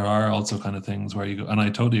 But there are also kind of things where you go, and I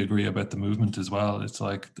totally agree about the movement as well. It's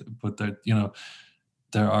like, but there,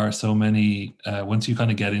 there are so many, once you kind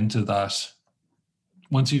of get into that,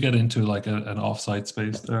 once you get into like an off-site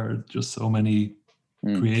space, there are just so many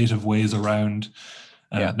creative ways around.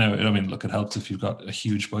 Now, I mean, look, it helps if you've got a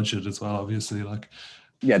huge budget as well, obviously. Like,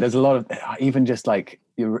 yeah, there's a lot of, even just like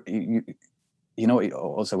you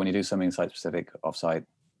also when you do something site-specific, off-site,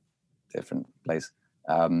 different place,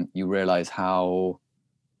 you realize how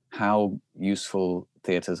useful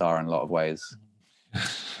theaters are in a lot of ways.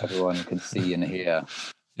 Everyone can see and hear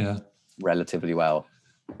relatively well.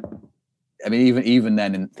 I mean, even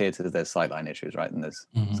then in theaters, there's sightline issues, right? And there's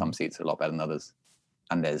some seats are a lot better than others,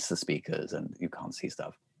 and there's the speakers, and you can't see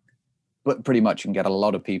stuff. But pretty much, you can get a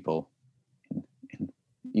lot of people in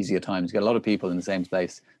easier times. You get a lot of people in the same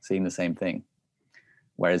space seeing the same thing.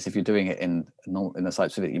 Whereas if you're doing it in a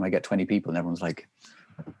site specific, you might get 20 people, and everyone's like,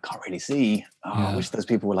 can't really see. I wish those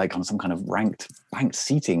people were like on some kind of banked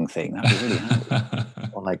seating thing. That'd be really handy.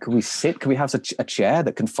 Or like, could we sit? Could we have a chair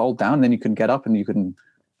that can fold down, and then you can get up and you can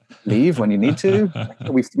leave when you need to?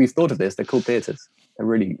 We've thought of this. They're called theaters.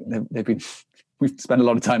 We've spent a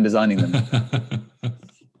lot of time designing them.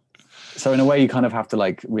 So in a way, you kind of have to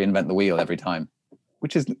like reinvent the wheel every time,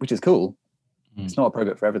 which is cool. It's not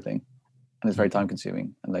appropriate for everything, and it's very time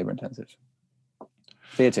consuming and labor intensive.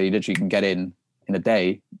 Theater, you literally can get in a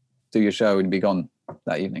day, do your show, and be gone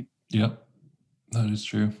that evening. Yeah, that is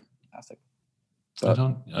true. Fantastic. But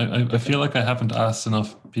I feel like I haven't asked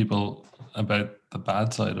enough people about the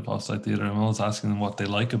bad side of offsite theatre. I'm always asking them what they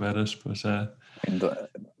like about it, but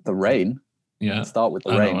the rain. Yeah. Let's start with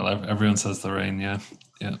the rain. Well, everyone says the rain. Yeah.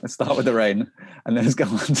 Let's start with the rain, and then let's go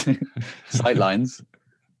on to sightlines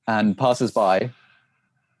and passers-by,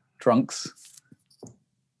 drunks,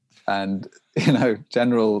 and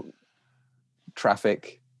general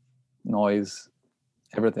traffic, noise,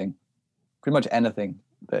 everything. Pretty much anything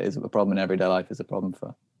that is a problem in everyday life is a problem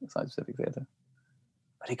for site-specific theatre.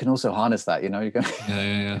 But you can also harness that. You can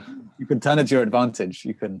you can turn it to your advantage.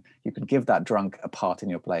 You can give that drunk a part in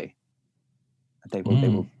your play. They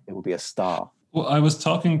will be a star. Well, I was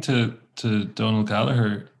talking to Donald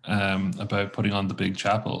Gallagher about putting on the Big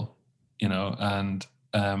Chapel, and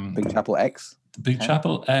Big Chapel X. The Big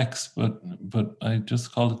Chapel X, but I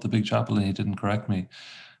just called it the Big Chapel, and he didn't correct me.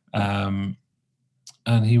 And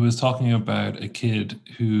he was talking about a kid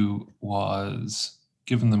who was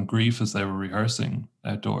giving them grief as they were rehearsing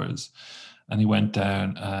outdoors. And he went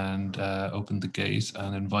down and opened the gate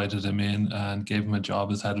and invited him in and gave him a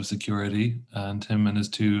job as head of security. And him and his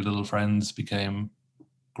two little friends became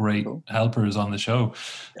great helpers on the show.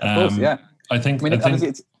 Of course, yeah. I think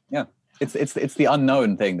it's the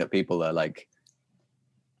unknown thing that people are like,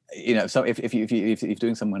 so if you're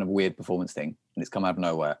doing some kind of weird performance thing and it's come out of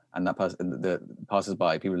nowhere, and that person, the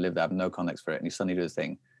passers-by, people who live there have no context for it, and you suddenly do this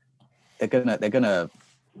thing, they're gonna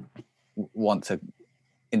want to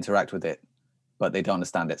interact with it, but they don't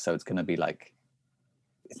understand it, so it's going to be like,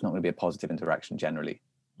 it's not going to be a positive interaction generally.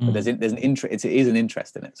 But there's an interest. It is an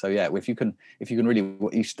interest in it. So yeah, if you can really,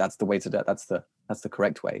 that's the way to do it. That's the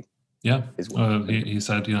correct way. Yeah. He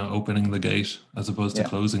said, opening the gate as opposed to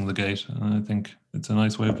closing the gate, and I think it's a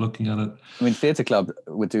nice way of looking at it. I mean, Theatre Club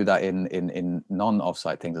would do that in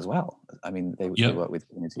non-offsite things as well. I mean, they work with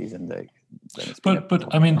communities, and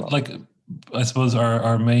But I mean, like, I suppose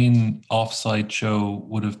our main off-site show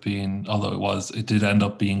would have been, although it did end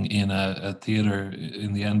up being in a theatre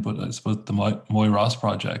in the end, but I suppose the Moy Ross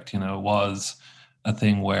project, was a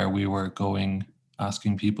thing where we were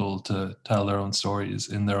asking people to tell their own stories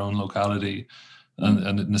in their own locality,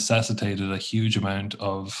 and it necessitated a huge amount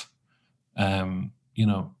of,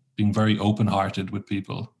 being very open-hearted with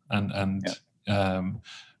people and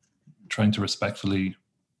trying to respectfully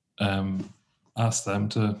ask them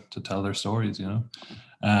to tell their stories,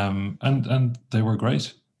 and they were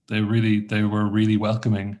great. They were really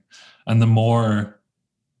welcoming, and the more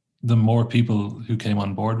people who came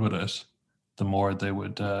on board with it, the more they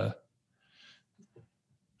would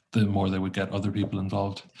get other people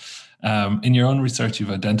involved. In your own research, you've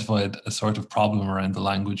identified a sort of problem around the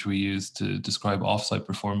language we use to describe offsite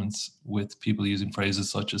performance, with people using phrases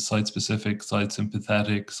such as site-specific,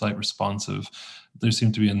 site-sympathetic, site-responsive. There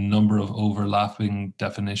seem to be a number of overlapping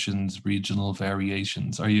definitions, regional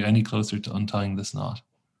variations. Are you any closer to untying this knot?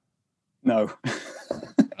 No.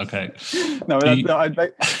 Okay.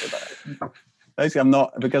 Basically, I'm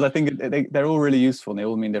not, because I think they're all really useful and they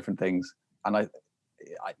all mean different things. And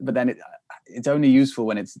but then it's only useful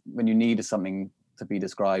when you need something to be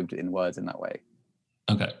described in words in that way.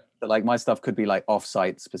 Okay. But like my stuff could be like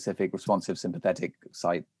off-site, specific, responsive, sympathetic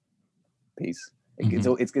site piece.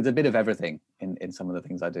 It's a bit of everything in some of the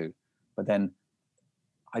things I do, but then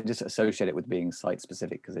I just associate it with being site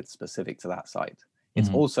specific because it's specific to that site. It's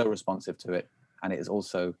also responsive to it, and it is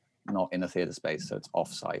also not in a theatre space, so it's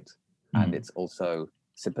off-site, and it's also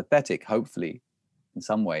sympathetic, hopefully, in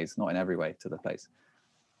some ways, not in every way, to the place.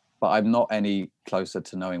 But I'm not any closer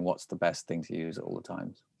to knowing what's the best thing to use at all the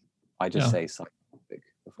times. I just say site-specific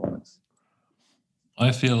performance.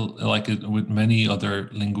 I feel like with many other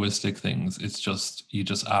linguistic things, it's just you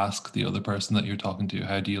just ask the other person that you're talking to,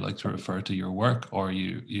 how do you like to refer to your work, or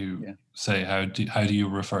you say how do you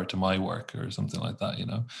refer to my work, or something like that,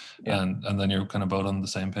 and then you're kind of both on the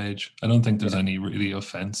same page. I don't think there's any really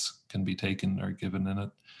offense can be taken or given in it.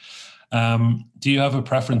 Do you have a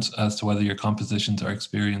preference as to whether your compositions are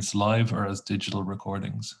experienced live or as digital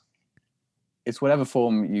recordings? It's whatever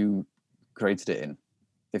form you created it in.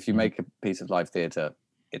 If you make a piece of live theatre,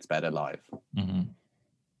 it's better live.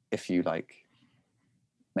 If you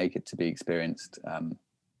make it to be experienced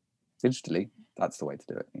digitally, that's the way to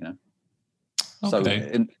do it.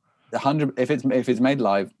 Okay. So if it's made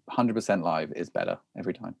live, 100% live is better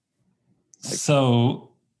every time.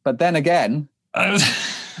 But then again,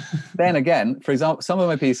 for example, some of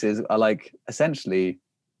my pieces are like essentially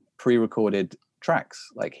pre-recorded tracks,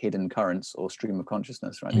 like Hidden Currents or Stream of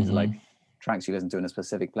Consciousness, right? These are like tracks you listen to in a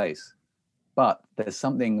specific place. But there's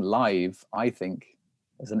something live, I think,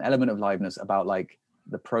 there's an element of liveness about like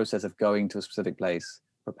the process of going to a specific place,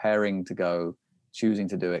 preparing to go, choosing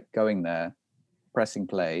to do it, going there, pressing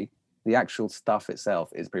play. The actual stuff itself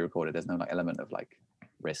is pre-recorded. There's no like element of like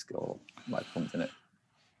risk or like performance in it,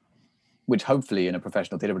 which hopefully in a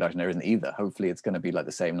professional theatre production there isn't either. Hopefully it's going to be like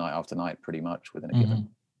the same night after night pretty much within a given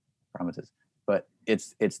parameters. But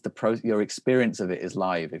it's your experience of it is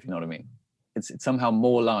live, if you know what I mean. It's somehow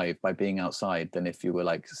more live by being outside than if you were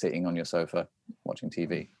like sitting on your sofa watching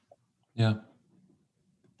TV. Yeah.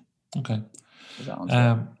 Okay. Does that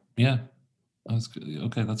answer? Yeah.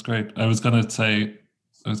 Okay, that's great. I was going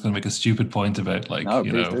to make a stupid point about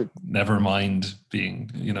Nevermind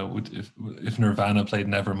being, if Nirvana played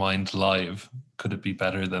Nevermind live, could it be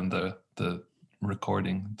better than the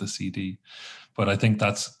recording, the CD? But I think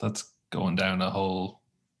that's going down a whole.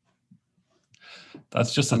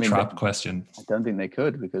 That's just a trap question. I don't think they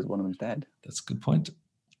could because one of them's dead. That's a good point.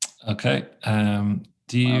 Okay.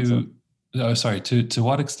 To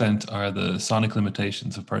what extent are the sonic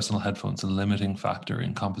limitations of personal headphones a limiting factor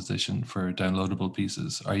in composition for downloadable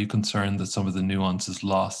pieces? Are you concerned that some of the nuance is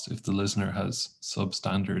lost if the listener has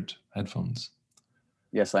substandard headphones?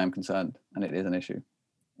 Yes, I am concerned, and it is an issue.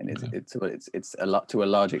 It's a lot to a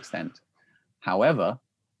large extent. However,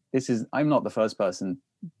 I'm not the first person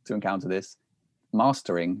to encounter this.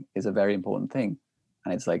 Mastering is a very important thing,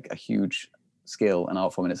 and it's like a huge skill and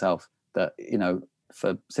art form in itself that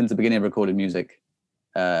since the beginning of recorded music,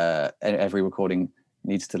 every recording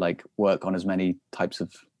needs to like work on as many types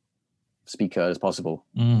of speaker as possible,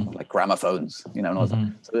 like gramophones, and all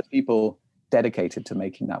that. So there's people dedicated to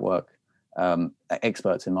making that work,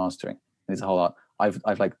 experts in mastering. And it's a whole art.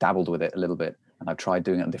 I've like dabbled with it a little bit, and I've tried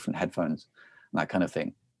doing it on different headphones and that kind of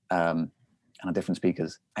thing, and on different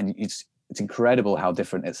speakers. And it's incredible how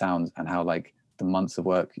different it sounds, and how like the months of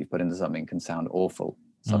work you put into something can sound awful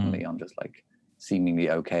suddenly on just like seemingly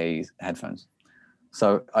okay headphones.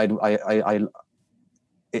 So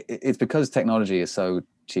it's because technology is so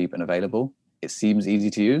cheap and available. It seems easy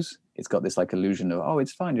to use. It's got this like illusion of,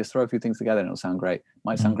 it's fine, just throw a few things together and it'll sound great.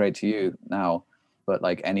 Might sound great to you now, but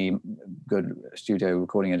like any good studio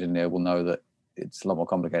recording engineer will know that it's a lot more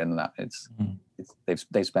complicated than that. They've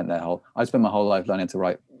spent I spent my whole life learning to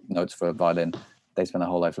write notes for a violin. They spend their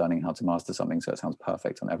whole life learning how to master something so it sounds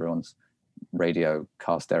perfect on everyone's radio,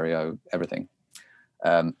 car stereo, everything.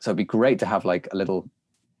 So it'd be great to have like a little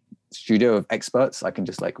studio of experts I can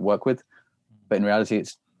just like work with. But in reality,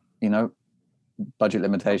 it's, budget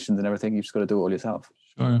limitations and everything. You've just got to do it all yourself.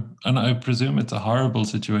 Sure. And I presume it's a horrible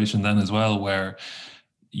situation then as well, where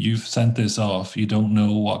you've sent this off. You don't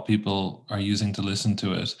know what people are using to listen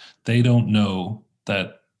to it. They don't know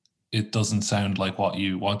that it doesn't sound like what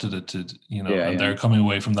you wanted it to, they're coming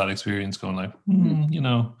away from that experience going like,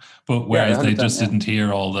 but whereas they just didn't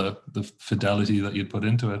hear all the fidelity that you'd put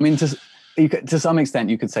into it. I mean, to some extent,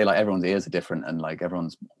 you could say like everyone's ears are different and like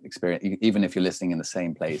everyone's experience, even if you're listening in the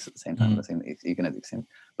same place at the same time, you can.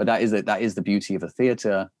 But that is the beauty of a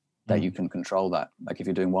theatre, that you can control that. Like if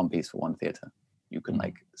you're doing one piece for one theatre, you can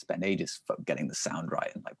like spend ages getting the sound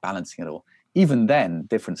right and like balancing it all. even then,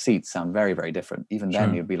 different seats sound very, very different. Even then,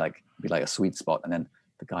 Sure. you'd be like a sweet spot, and then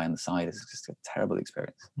the guy on the side is just a terrible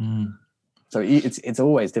experience. So it's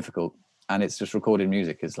always difficult, and it's just recorded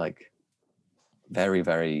music is like very,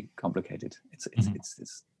 very complicated. It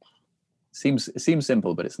seems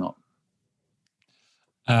simple, but it's not.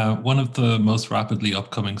 One of the most rapidly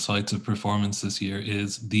upcoming sites of performance this year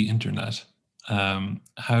is the internet.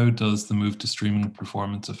 How does the move to streaming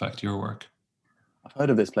performance affect your work? I've heard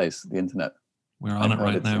of this place, the internet. We're on it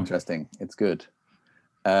right now. It's interesting. It's good.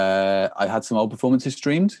 I had some old performances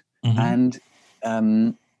streamed, and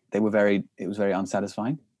it was very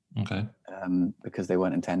unsatisfying. Okay. Because they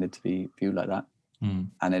weren't intended to be viewed like that,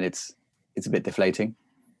 and then it's a bit deflating.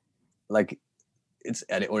 Like it's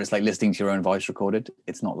like listening to your own voice recorded.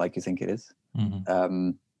 It's not like you think it is.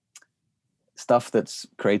 Stuff that's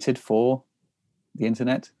created for the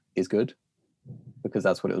internet is good because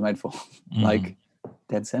that's what it was made for. Like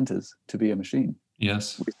Dead Centers, To Be a Machine.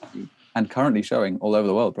 Yes. And currently showing all over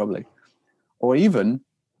the world, probably. Or even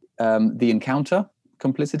The Encounter,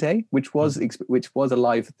 Complicité, which was a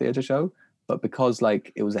live theatre show, but because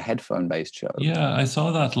like it was a headphone-based show. Yeah, I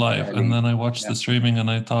saw that live, and then I watched the streaming,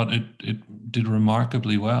 and I thought it did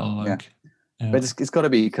remarkably well. Like, yeah. But it's got to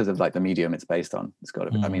be because of like the medium it's based on. It's got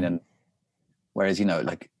to be. I mean, and whereas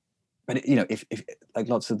if like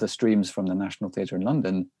lots of the streams from the National Theatre in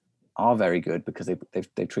London are very good because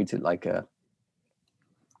they treat it like a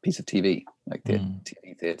piece of TV, like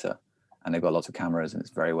TV theatre, and they've got lots of cameras and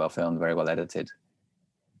it's very well filmed, very well edited.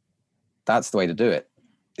 That's the way to do it.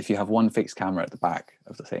 If you have one fixed camera at the back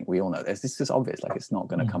of the thing, we all know it's just obvious, like it's not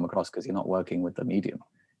going to come across because you're not working with the medium.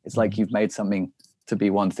 It's like you've made something to be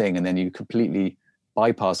one thing and then you completely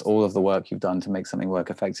bypass all of the work you've done to make something work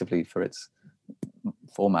effectively for its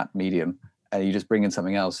format medium, and you just bring in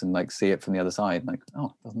something else and like see it from the other side, like, oh,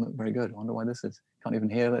 it doesn't look very good. I wonder why this is. Can't even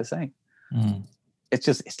hear what they're saying.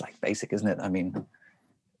 It's like basic, isn't it? I mean,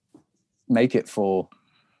 make a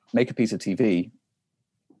piece of TV,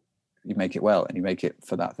 you make it well, and you make it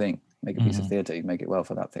for that thing. Make a piece of theatre, you make it well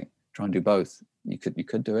for that thing. Try and do both. You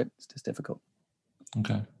could do it. It's just difficult.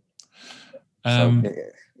 Okay. So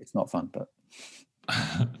it's not fun, but.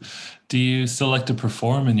 Do you still like to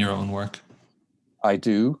perform in your own work? I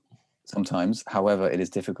do sometimes. However, it is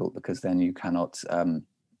difficult because then you don't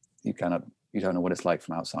know what it's like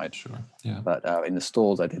from outside. Sure. Yeah. But in the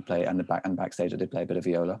stalls I did play, and backstage I did play a bit of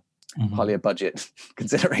viola. Partly a budget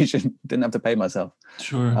consideration. Didn't have to pay myself.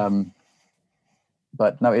 Sure.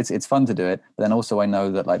 But no, it's fun to do it. But then also I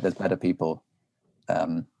know that like there's better people.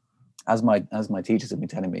 As my teachers have been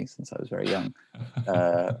telling me since I was very young,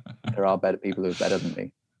 there are better people who are better than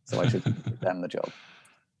me. So I should give them the job.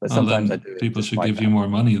 But sometimes I do it. People should give you more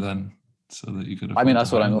money then, so that you could. I mean,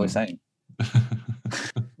 that's what I'm always saying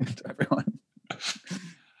to everyone.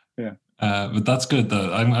 Yeah. But that's good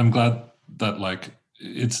though. I'm glad that like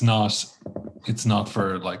it's not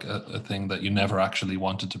for like a thing that you never actually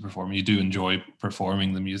wanted to perform. You do enjoy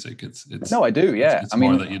performing the music. It's no, I do. Yeah. It's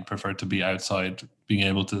more that you'd prefer to be outside, being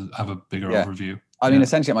able to have a bigger overview. I mean,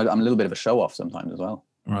 essentially, I'm a little bit of a show off sometimes as well.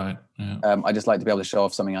 Right. Yeah. I just like to be able to show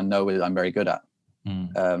off something I know I'm very good at.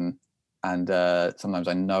 And sometimes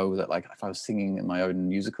I know that like if I was singing in my own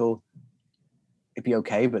musical, it'd be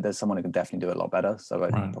okay, but there's someone who can definitely do it a lot better. So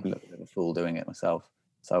I'd probably look like a fool doing it myself.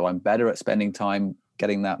 So I'm better at spending time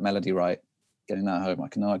getting that melody right, getting that home. I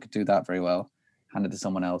know I could do that very well. Hand it to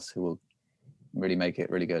someone else who will really make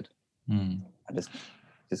it really good. I just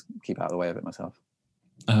keep out of the way of it myself.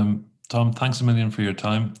 Tom, thanks a million for your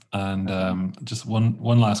time. And just one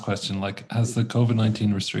last question. Like, has the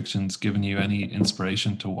COVID-19 restrictions given you any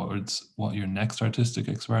inspiration towards what your next artistic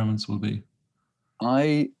experiments will be?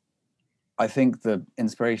 I think the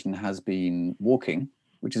inspiration has been walking,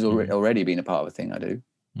 which has already been a part of a thing I do.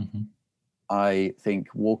 I think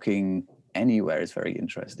walking anywhere is very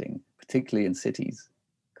interesting, particularly in cities,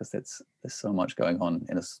 because there's so much going on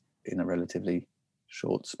in a relatively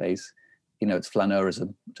short space. It's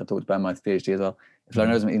flaneurism, which I talked about in my PhD as well.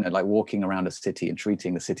 Flaneurism, like walking around a city and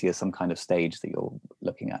treating the city as some kind of stage that you're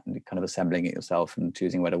looking at and kind of assembling it yourself and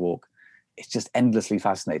choosing where to walk. It's just endlessly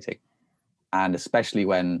fascinating. And especially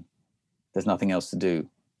when there's nothing else to do,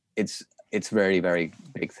 it's very, very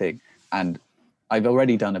big thing. And I've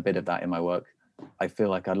already done a bit of that in my work. I feel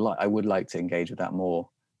like I would like to engage with that more.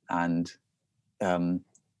 And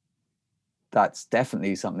that's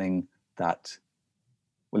definitely something that,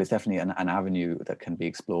 well, it's definitely an avenue that can be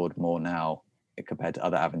explored more now compared to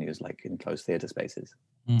other avenues like in closed theatre spaces.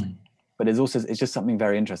 But it's just something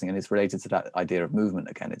very interesting, and it's related to that idea of movement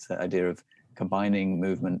again. It's the idea of combining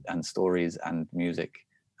movement and stories and music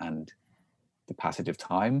and the passage of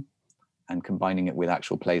time and combining it with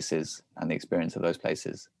actual places and the experience of those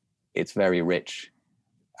places, it's very rich.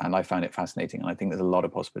 And I found it fascinating. And I think there's a lot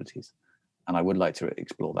of possibilities. And I would like to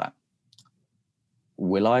explore that.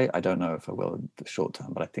 Will I? I don't know if I will in the short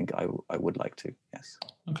term, but I think I would like to, yes.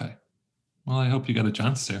 Okay. Well, I hope you get a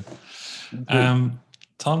chance to.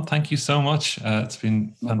 Tom, thank you so much. It's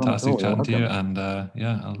been fantastic chatting to you. And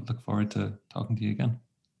I'll look forward to talking to you again.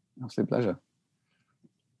 Absolute pleasure.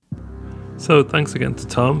 So thanks again to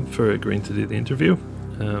Tom for agreeing to do the interview.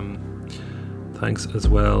 Thanks as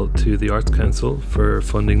well to the Arts Council for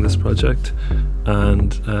funding this project.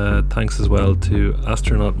 And thanks as well to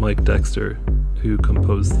astronaut Mike Dexter, who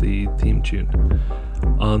composed the theme tune.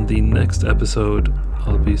 On the next episode,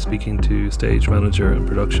 I'll be speaking to stage manager and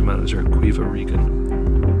production manager Quiva Regan.